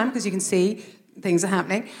great time because you can see things are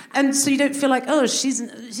happening. And so you don't feel like, oh, she's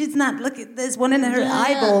not, look, there's one in her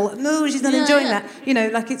eyeball. No, she's not enjoying that. You know,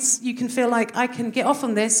 like you can feel like I can get off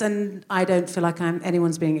on this and I don't feel like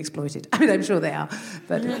anyone's being exploited. I mean, I'm sure they are.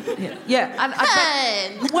 But, yeah. And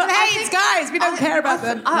it's guys, we don't care about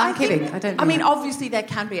them. I'm kidding. I mean, obviously there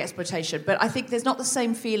can be exploitation, but I think there's not the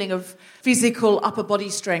same feeling of physical upper body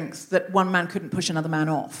strength that one man couldn't push another man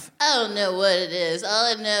off. I don't know what it is. All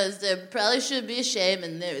I know is there probably should be shame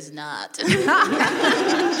and there is not.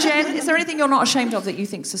 Jen, is there anything you're not ashamed of that you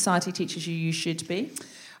think society teaches you should be?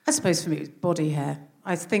 I suppose for me, it's body hair.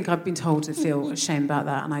 I think I've been told to feel ashamed about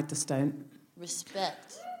that, and I just don't.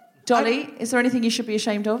 Respect. Dolly, is there anything you should be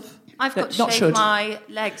ashamed of? I've got to shave my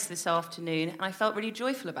legs this afternoon, and I felt really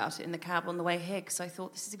joyful about it in the cab on the way here, because I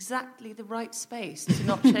thought this is exactly the right space to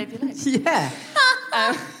not shave your legs. Yeah.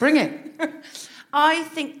 Bring it. I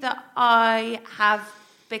think that I have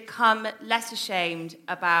become less ashamed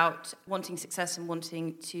about wanting success and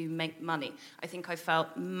wanting to make money. I think I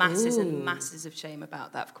felt masses and masses of shame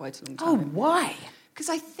about that for quite a long time. Oh, why? Because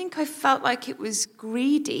I think I felt like it was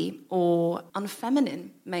greedy or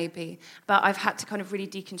unfeminine, maybe. But I've had to kind of really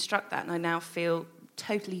deconstruct that, and I now feel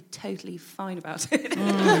totally fine about it.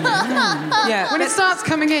 Yeah. When it starts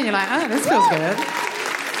coming in, you're like, oh, this feels good.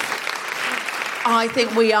 I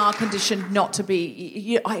think we are conditioned not to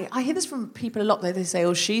be... I hear this from people a lot. They say,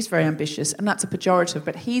 oh, she's very ambitious, and that's a pejorative,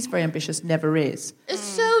 but he's very ambitious never is. It's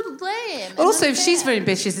so lame. Also, if she's very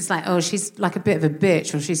ambitious, it's like, oh, she's like a bit of a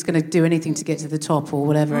bitch, or she's going to do anything to get to the top or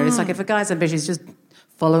whatever. It's like if a guy's ambitious, just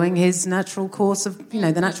following his natural course of, the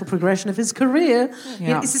natural progression of his career.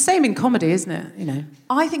 Yeah. It's the same in comedy, isn't it?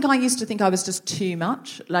 I think I used to think I was just too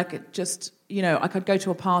much. Like, it just... I could go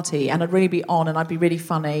to a party and I'd really be on and I'd be really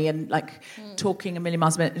funny and talking a million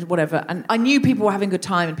miles a minute, whatever. And I knew people were having a good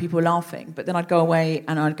time and people were laughing, but then I'd go away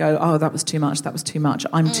and I'd go, oh, that was too much,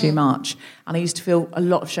 I'm too much. And I used to feel a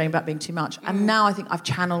lot of shame about being too much. And now I think I've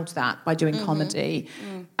channeled that by doing comedy.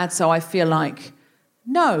 And so I feel like,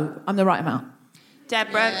 no, I'm the right amount.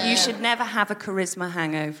 Deborah, you should never have a charisma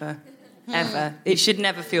hangover. Ever. You should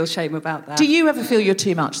never feel shame about that. Do you ever feel you're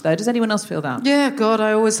too much, though? Does anyone else feel that? Yeah, God,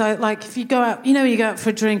 I always like if you go out, you go out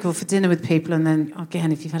for a drink or for dinner with people, and then,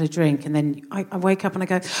 again, if you've had a drink, and then I wake up and I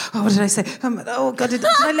go, oh, what did I say? Oh, God, did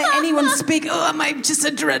I let anyone speak? Oh, am I just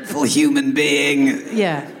a dreadful human being?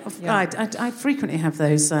 Yeah. I frequently have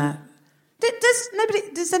those. Does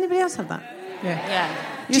anybody else have that? Yeah.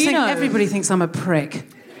 Do you know? Everybody thinks I'm a prick.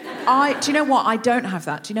 Do you know what? I don't have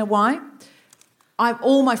that. Do you know why?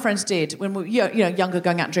 All my friends did when we were younger,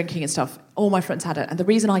 going out drinking and stuff. All my friends had it, and the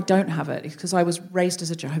reason I don't have it is because I was raised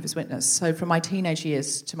as a Jehovah's Witness. So from my teenage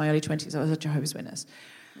years to my early 20s, I was a Jehovah's Witness,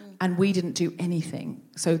 and we didn't do anything.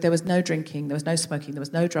 So there was no drinking, there was no smoking, there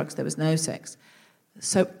was no drugs, there was no sex.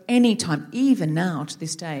 So any time, even now to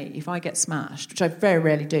this day, if I get smashed, which I very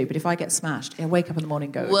rarely do, but if I get smashed, I wake up in the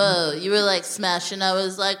morning and go... Whoa, you were like smashed, and I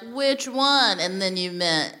was like, which one? And then you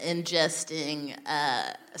meant ingesting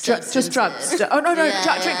just drugs.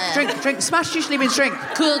 Drink. Smash usually means drink.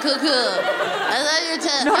 Cool. I thought you were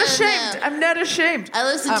telling... Not ashamed. I'm not ashamed. I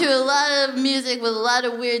listen to a lot of music with a lot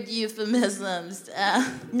of weird euphemisms.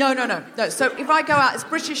 No. So if I go out, it's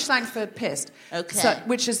British slang for pissed. Okay. So,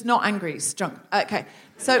 which is not angry, it's drunk. Okay.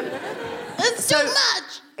 So... It's too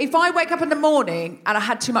much! If I wake up in the morning and I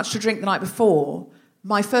had too much to drink the night before,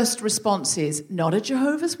 my first response is, not a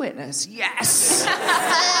Jehovah's Witness. Yes!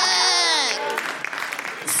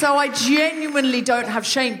 So I genuinely don't have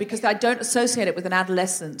shame because I don't associate it with an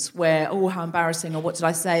adolescence where, oh, how embarrassing, or what did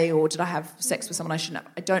I say, or did I have sex with someone I shouldn't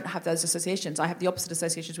have? I don't have those associations. I have the opposite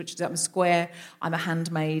associations, which is I'm a square, I'm a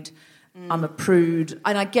handmaid, I'm a prude.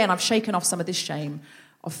 And again, I've shaken off some of this shame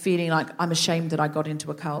of feeling like I'm ashamed that I got into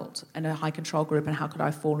a cult and a high control group and how could I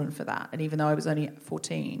have fallen for that? And even though I was only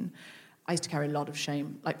 14, I used to carry a lot of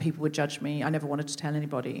shame. Like, people would judge me. I never wanted to tell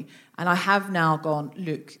anybody. And I have now gone,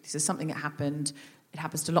 look, this is something that happened. It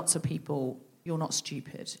happens to lots of people. You're not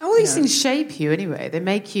stupid. All these things shape you anyway. They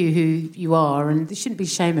make you who you are, and there shouldn't be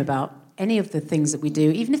shame about any of the things that we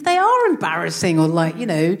do, even if they are embarrassing or like, you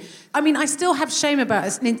know. I mean, I still have shame about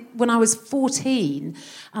it. When I was 14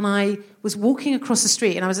 and I was walking across the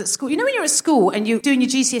street and I was at school. You know when you're at school and you're doing your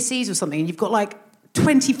GCSEs or something and you've got like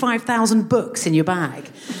 25,000 books in your bag.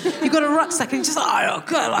 You've got a rucksack and you're just like, oh,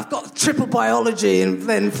 God, I've got triple biology and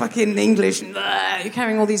then fucking English. And you're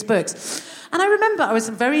carrying all these books. And I remember I was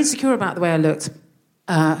very insecure about the way I looked.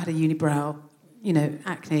 Had a unibrow, you know,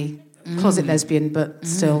 acne, closet lesbian, but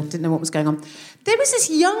still didn't know what was going on. There was this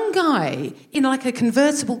young guy in like a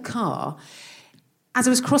convertible car as I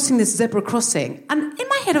was crossing this zebra crossing. And in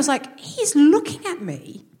my head I was like, he's looking at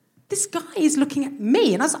me. This guy is looking at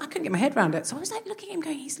me. And I couldn't get my head around it. So I was like looking at him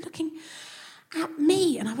going, he's looking at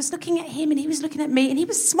me. And I was looking at him and he was looking at me and he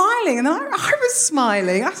was smiling. And I was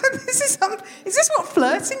smiling. I said, is this what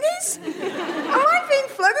flirting is? Am I being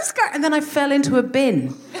flirted? This guy? And then I fell into a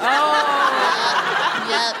bin. Oh.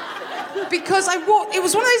 Yep. Because it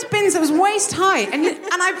was one of those bins that was waist high, and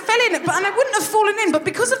I fell in it, and I wouldn't have fallen in, but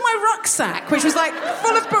because of my rucksack, which was like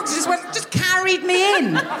full of books, it just carried me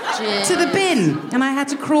in to the bin, and I had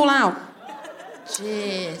to crawl out.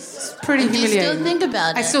 Jeez. It's pretty humiliating. humiliating. You still think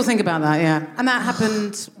about it? I still think about that, yeah. And that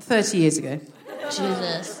happened 30 years ago.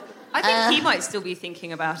 Jesus. I think he might still be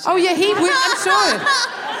thinking about it. Oh, yeah, he would, I'm sure.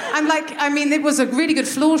 It was a really good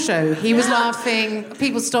floor show. He was laughing.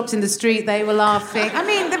 People stopped in the street. They were laughing. I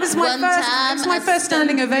mean, it was my first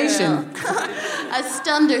standing ovation. I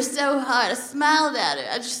stunned her so hard. I smiled at her.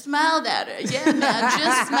 I just smiled at her. Yeah, man, I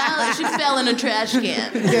just smiled at her. She fell in a trash can.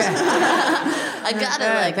 Yeah. I got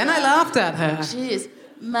it like then that. I laughed at her. Jeez.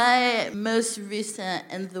 My most recent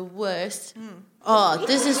and the worst... I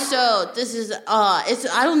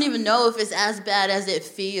don't even know if it's as bad as it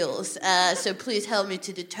feels. So please help me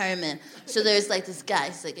to determine. So there's like this guy,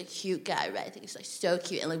 he's like a cute guy, right? I think he's like so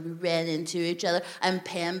cute, and like we ran into each other. I'm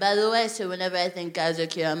Pam, by the way, so whenever I think guys are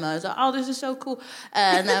cute, I'm always like, oh, this is so cool.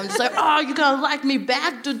 And I'm just like, oh, you gonna like me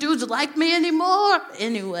back? Do dudes like me anymore?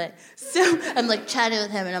 Anyway, so I'm like chatting with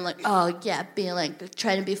him, and I'm like, oh yeah, being like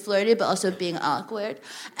trying to be flirty, but also being awkward.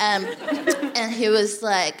 And he was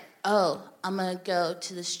like, oh, I'm going to go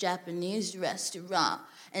to this Japanese restaurant.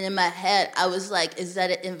 And in my head, I was like, is that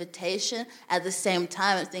an invitation? At the same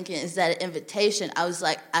time, I'm thinking, is that an invitation? I was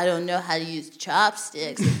like, I don't know how to use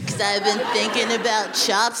chopsticks. Because I've been thinking about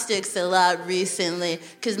chopsticks a lot recently.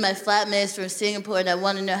 Because my flatmate's from Singapore, and I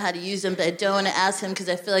want to know how to use them, but I don't want to ask him because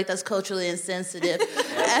I feel like that's culturally insensitive.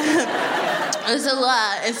 It was a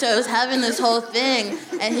lot. And so I was having this whole thing,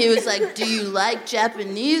 and he was like, do you like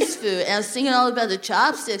Japanese food? And I was thinking all about the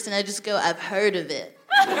chopsticks, and I just go, I've heard of it.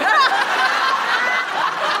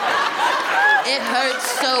 It hurts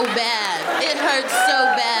so bad. It hurts so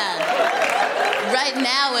bad. Right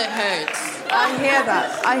now it hurts. I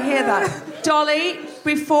hear that. Dolly,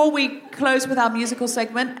 before we close with our musical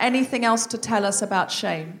segment, anything else to tell us about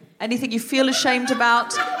shame? Anything you feel ashamed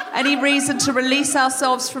about? Any reason to release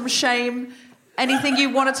ourselves from shame? Anything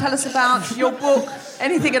you want to tell us about your book?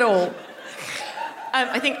 Anything at all?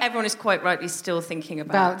 I think everyone is quite rightly still thinking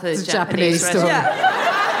about the Japanese story. Yeah.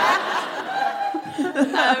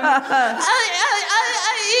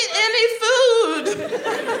 I eat any food.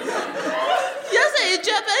 Yes, I eat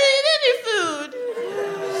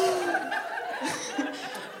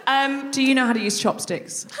Do you know how to use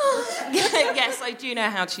chopsticks? Yes, I do know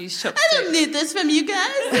how to use chopsticks. I don't need this from you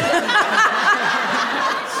guys.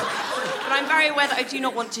 But I'm very aware that I do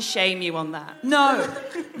not want to shame you on that. No.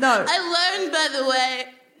 I learned, by the way.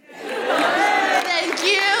 Thank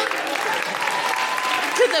you.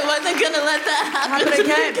 Because I wasn't going to let that happen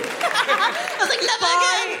again. I was like, never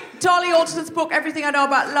again. Dolly Alderton's book, Everything I Know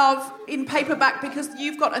About Love, in paperback, because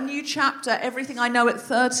you've got a new chapter, Everything I Know at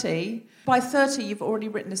 30. By 30, you've already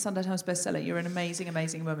written a Sunday Times bestseller. You're an amazing,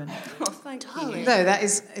 amazing woman. Oh, thank you. No, that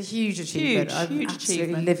is a huge achievement. Huge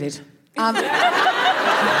absolutely achievement. livid.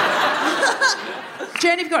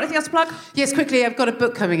 Jen, have you got anything else to plug? Yes, quickly, I've got a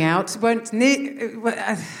book coming out. I've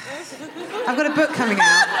got a book coming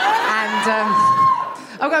out, and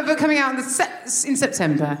I've got a book coming out in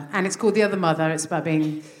September, and it's called The Other Mother. It's about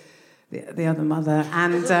being the other mother,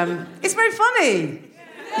 and it's very funny.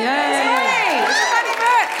 Yeah, it's a funny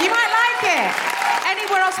book. You might like it.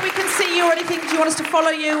 Anywhere else we can see you or anything? Do you want us to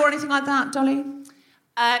follow you or anything like that, Dolly?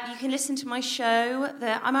 You can listen to my show.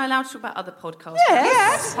 Am I allowed to talk about other podcasts?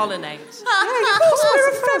 Yes. Pollinate. Yeah, of course,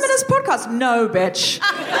 we're a feminist podcast. No, bitch.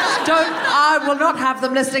 I will not have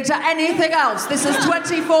them listening to anything else. This is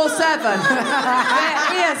 24/7.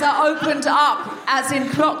 Their ears are opened up, as in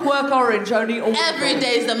Clockwork Orange, only all. Every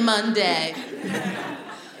day's a Monday.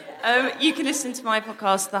 You can listen to my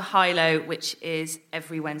podcast, The High Low, which is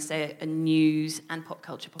every Wednesday, a news and pop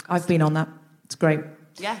culture podcast. I've been on that. It's great.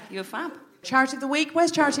 Yeah, you're fab. Charity of the Week?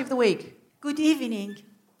 Where's Charity of the Week? Good evening.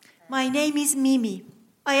 My name is Mimi.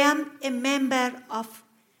 I am a member of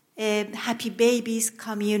Happy Babies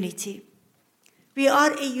community. We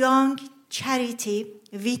are a young charity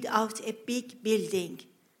without a big building,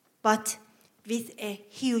 but with a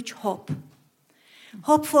huge hope.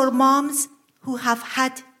 Hope for moms who have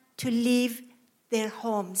had to leave their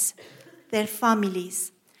homes, their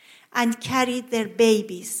families, and carry their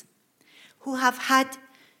babies, who have had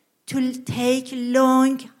to take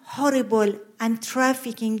long, horrible, and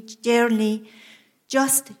trafficking journey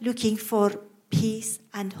just looking for peace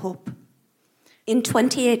and hope. In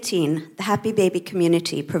 2018, the Happy Baby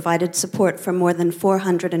community provided support for more than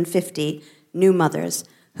 450 new mothers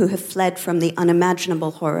who have fled from the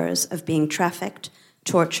unimaginable horrors of being trafficked,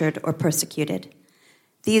 tortured, or persecuted.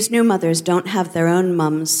 These new mothers don't have their own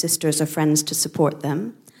mums, sisters, or friends to support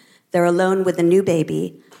them. They're alone with a new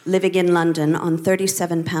baby, living in London on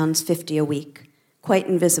 £37.50 a week, quite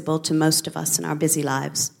invisible to most of us in our busy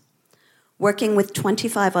lives. Working with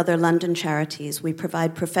 25 other London charities, we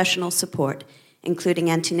provide professional support, including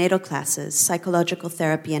antenatal classes, psychological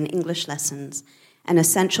therapy and English lessons, and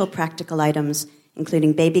essential practical items,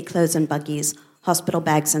 including baby clothes and buggies, hospital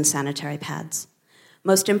bags and sanitary pads.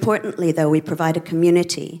 Most importantly, though, we provide a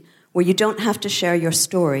community where you don't have to share your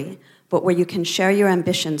story, but where you can share your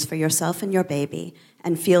ambitions for yourself and your baby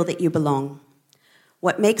and feel that you belong.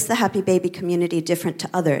 What makes the Happy Baby community different to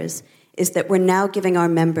others is that we're now giving our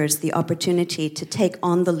members the opportunity to take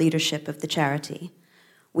on the leadership of the charity.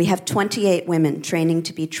 We have 28 women training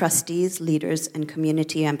to be trustees, leaders, and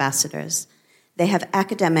community ambassadors. They have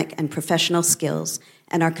academic and professional skills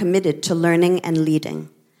and are committed to learning and leading.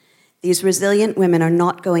 These resilient women are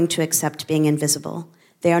not going to accept being invisible.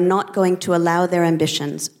 They are not going to allow their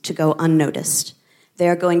ambitions to go unnoticed. They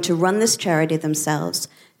are going to run this charity themselves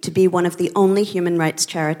to be one of the only human rights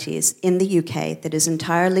charities in the UK that is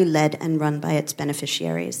entirely led and run by its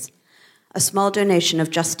beneficiaries. A small donation of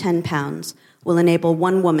just £10 will enable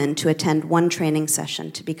one woman to attend one training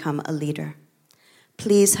session to become a leader.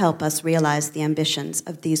 Please help us realize the ambitions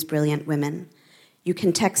of these brilliant women. You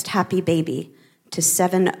can text Happy Baby to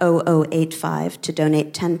 70085 to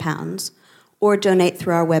donate £10, or donate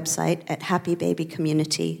through our website at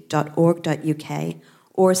happybabycommunity.org.uk,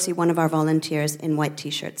 or see one of our volunteers in white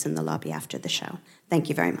T-shirts in the lobby after the show. Thank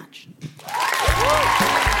you very much.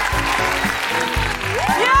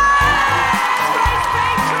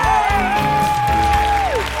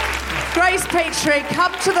 Grace Petrie,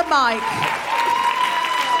 come to the mic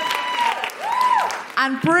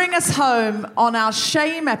and bring us home on our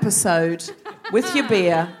shame episode with your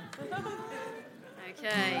beer.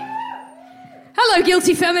 Okay. Hello,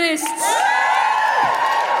 guilty feminists.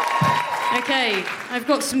 Okay, I've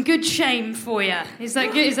got some good shame for you. Is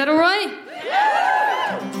that good? Is that all right?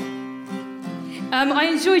 I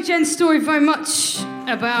enjoyed Jen's story very much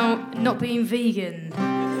about not being vegan.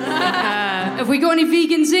 Have we got any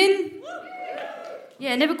vegans in?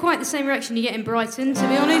 Yeah, never quite the same reaction you get in Brighton, to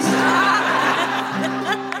be honest.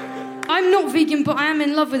 I'm not vegan, but I am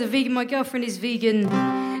in love with a vegan. My girlfriend is vegan.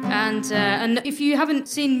 And if you haven't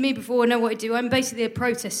seen me before or know what I do, I'm basically a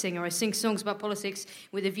protest singer. I sing songs about politics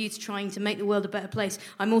with a view to trying to make the world a better place.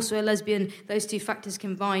 I'm also a lesbian. Those two factors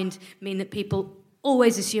combined mean that people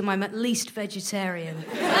always assume I'm at least vegetarian.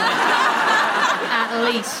 At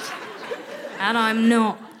least. And I'm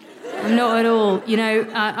not. I'm not at all. You know,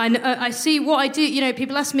 I see what I do. You know,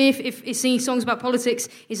 people ask me if singing songs about politics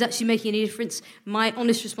is actually making any difference. My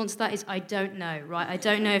honest response to that is I don't know, right? I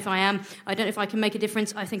don't know if I am. I don't know if I can make a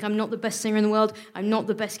difference. I think I'm not the best singer in the world. I'm not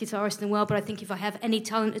the best guitarist in the world. But I think if I have any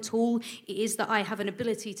talent at all, it is that I have an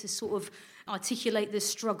ability to sort of articulate this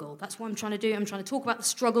struggle. That's what I'm trying to do. I'm trying to talk about the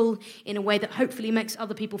struggle in a way that hopefully makes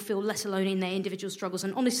other people feel less alone in their individual struggles.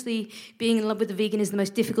 And honestly, being in love with a vegan is the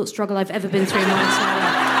most difficult struggle I've ever been through in my entire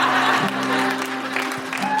life.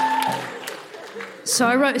 So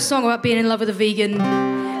I wrote a song about being in love with a vegan,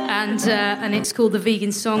 and it's called The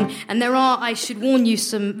Vegan Song. And there are, I should warn you,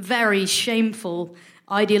 some very shameful,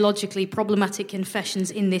 ideologically problematic confessions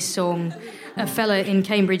in this song. A fella in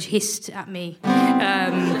Cambridge hissed at me.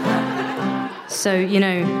 So, you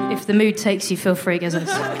know, if the mood takes you, feel free, guys.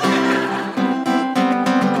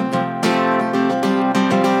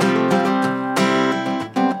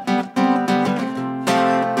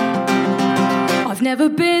 I've never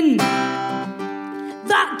been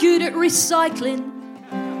that good at recycling.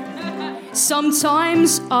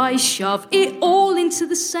 Sometimes I shove it all into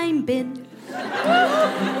the same bin.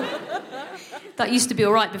 That used to be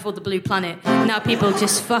all right before the Blue Planet. Now people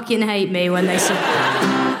just fucking hate me when they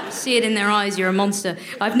see it in their eyes, you're a monster.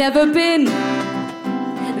 I've never been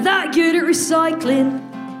that good at recycling.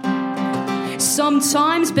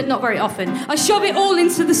 Sometimes, but not very often, I shove it all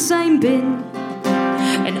into the same bin.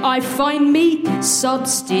 And I find meat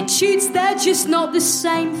substitutes, they're just not the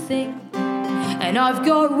same thing. And I've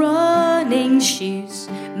got running shoes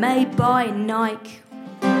made by Nike.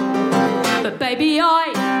 But baby,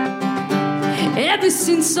 ever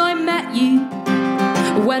since I met you,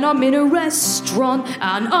 when I'm in a restaurant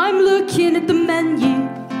and I'm looking at the menu,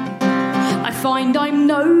 I find I'm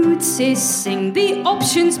noticing the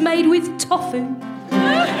options made with tofu,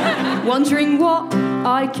 wondering what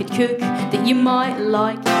I could cook that you might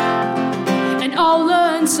like. And I'll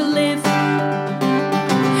learn to live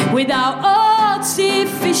without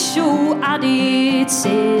artificial additives.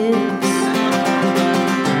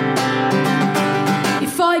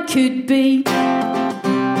 If I could be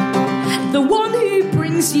the one who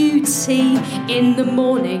brings you tea in the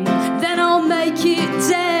morning, then I'll make it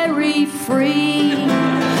dairy-free.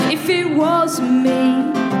 If it was me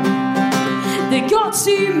that got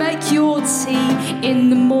to make your tea in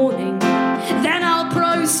the morning, then I'll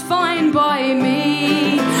prose fine by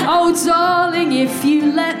me. Oh, darling, if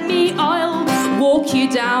you let me, I'll walk you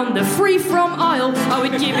down the free-from aisle. I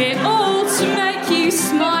would give it all to make you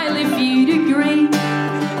smile if you'd agree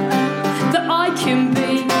that I can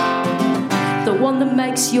be the one that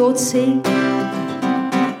makes your tea.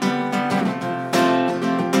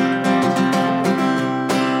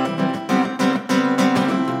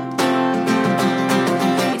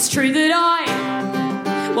 It's true that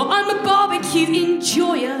I'm a barbecue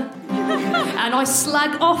enjoyer, and I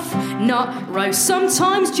slag off nut roast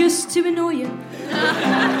sometimes just to annoy you.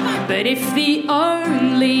 But if the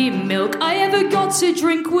only milk I ever got to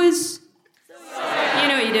drink was, you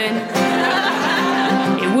know what you're doing,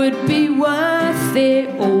 it would be worth it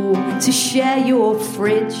all to share your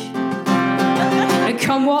fridge. And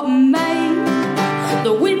come what may,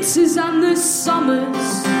 the winters and the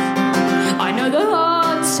summers, I know the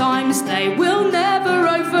hard times, they will never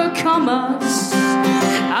overcome us.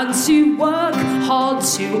 And to work hard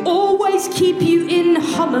to always keep you in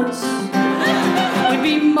hummers would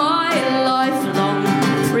be my lifelong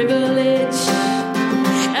privilege.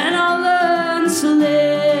 And I'll learn to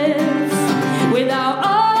live without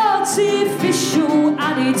artificial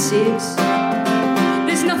additives.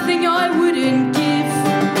 There's nothing I wouldn't give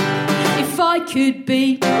if I could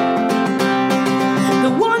be the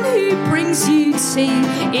one who brings you tea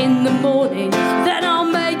in the morning, then I'll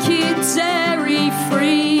make it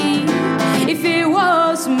dairy-free. If it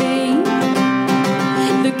was me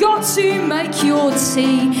that got to make your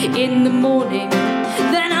tea in the morning,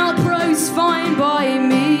 then I'll prose fine by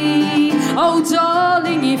me. Oh,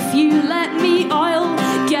 darling, if you let me, I'll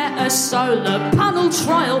get a solar panel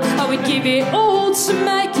trial. I would give it all to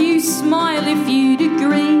make you smile if you'd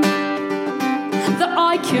agree that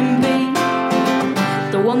I can be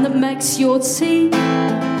the one that makes your tea.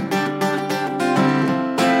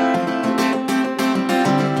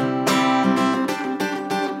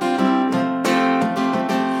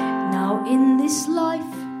 Now in this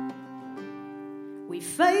life we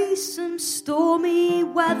face some stormy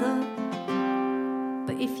weather,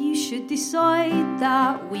 but if you should decide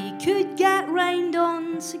that we could get rained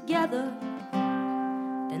on together,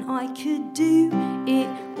 then I could do it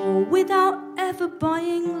all without ever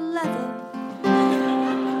buying leather.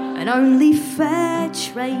 And only fair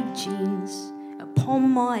trade jeans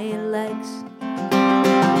upon my legs.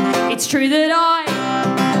 It's true that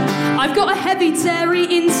I've got a heavy dairy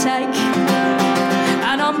intake,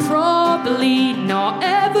 and I'm probably not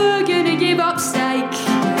ever gonna give up steak.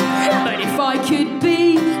 But if I could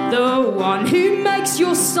be the one who makes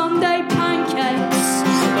your Sunday pancakes,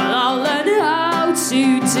 well, I'll learn how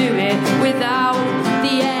to do it without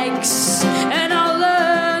the eggs. And I'll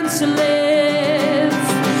learn to live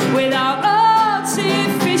without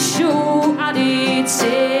artificial additives.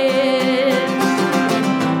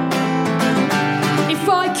 If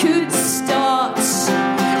I could start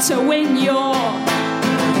to win your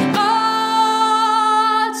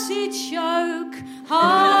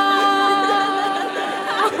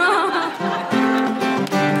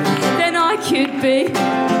be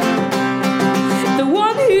the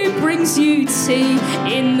one who brings you tea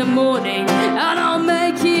in the morning, and I'll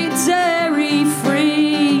make it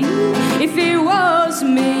dairy-free. If it was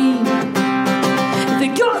me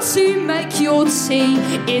that got to make your tea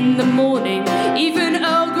in the morning, even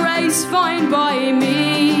Earl Grey's fine by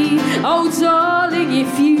me. Oh, darling,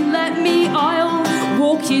 if you let me, I'll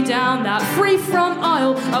walk you down that free front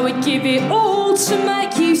aisle. I would give it all to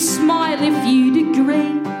make you smile if you'd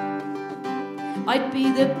agree. I'd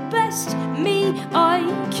be the best me I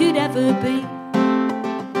could ever be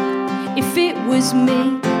if it was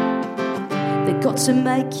me that got to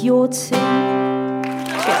make your tea.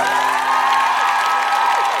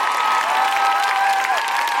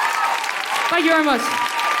 Thank you very much.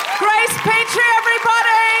 Grace Petrie,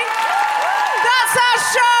 everybody! That's our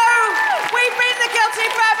show! We've been the Guilty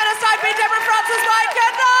Feminist. I've been Deborah Francis-White.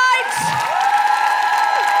 Good night!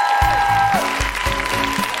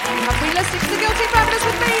 You have been listening to the Guilty Feminist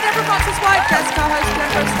with me, Deborah Francis-White, guest co-host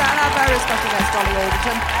Glenn Brister, and our very special guest, Dolly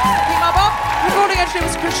Alderton. Kemah Bob. Recording engineer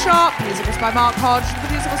was Chris Sharp. Music was by Mark Hodge. The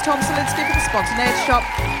producer was Tom Salinsky for the Spontaneity Shop.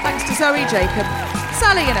 Thanks to Zoe Jacob,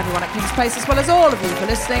 Sally, and everyone at King's Place, as well as all of you for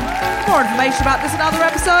listening. For more information about this and other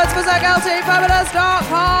episodes, visit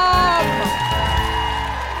guiltyfeminist.com.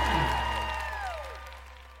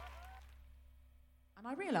 And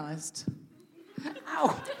I realised...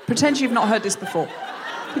 Ow! Pretend you've not heard this before.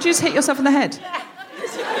 Did you just hit yourself in the head?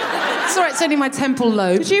 Sorry, it's only my temple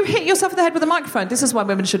lobe. Did you hit yourself in the head with a microphone? This is why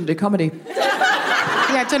women shouldn't do comedy.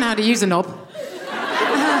 Yeah, I don't know how to use a knob.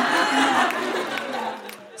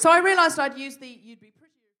 So I realised I'd use the You'd Be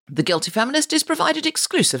Pretty... The Guilty Feminist is provided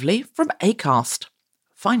exclusively from Acast.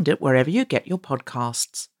 Find it wherever you get your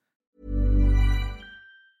podcasts.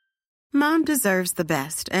 Mom deserves the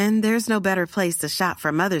best, and there's no better place to shop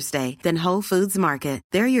for Mother's Day than Whole Foods Market.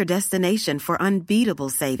 They're your destination for unbeatable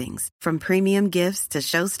savings, from premium gifts to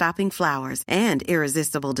show-stopping flowers and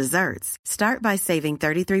irresistible desserts. Start by saving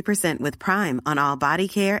 33% with Prime on all body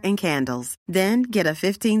care and candles. Then get a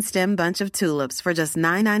 15-stem bunch of tulips for just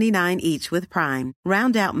 $9.99 each with Prime.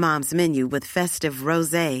 Round out Mom's menu with festive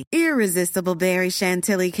rosé, irresistible berry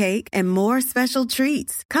chantilly cake, and more special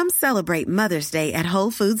treats. Come celebrate Mother's Day at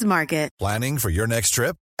Whole Foods Market. Planning for your next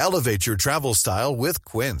trip? Elevate your travel style with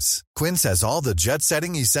Quince. Quince has all the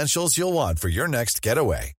jet-setting essentials you'll want for your next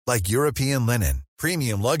getaway, like European linen,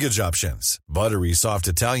 premium luggage options, buttery soft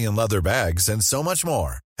Italian leather bags, and so much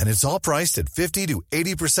more. And it's all priced at 50 to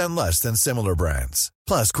 80% less than similar brands.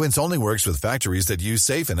 Plus, Quince only works with factories that use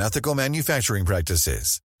safe and ethical manufacturing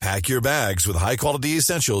practices. Pack your bags with high-quality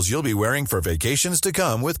essentials you'll be wearing for vacations to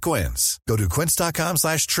come with Quince. Go to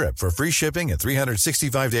quince.com/trip for free shipping and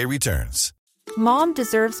 365-day returns. Mom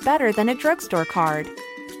deserves better than a drugstore card.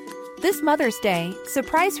 This Mother's Day,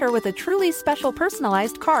 surprise her with a truly special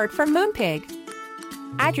personalized card from Moonpig.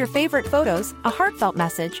 Add your favorite photos, a heartfelt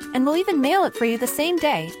message, and we'll even mail it for you the same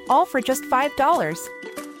day, all for just $5.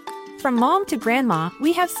 From mom to grandma,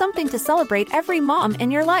 we have something to celebrate every mom in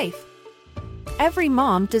your life. Every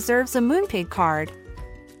mom deserves a Moonpig card.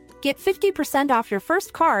 Get 50% off your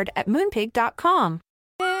first card at moonpig.com.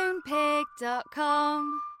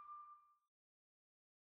 Moonpig.com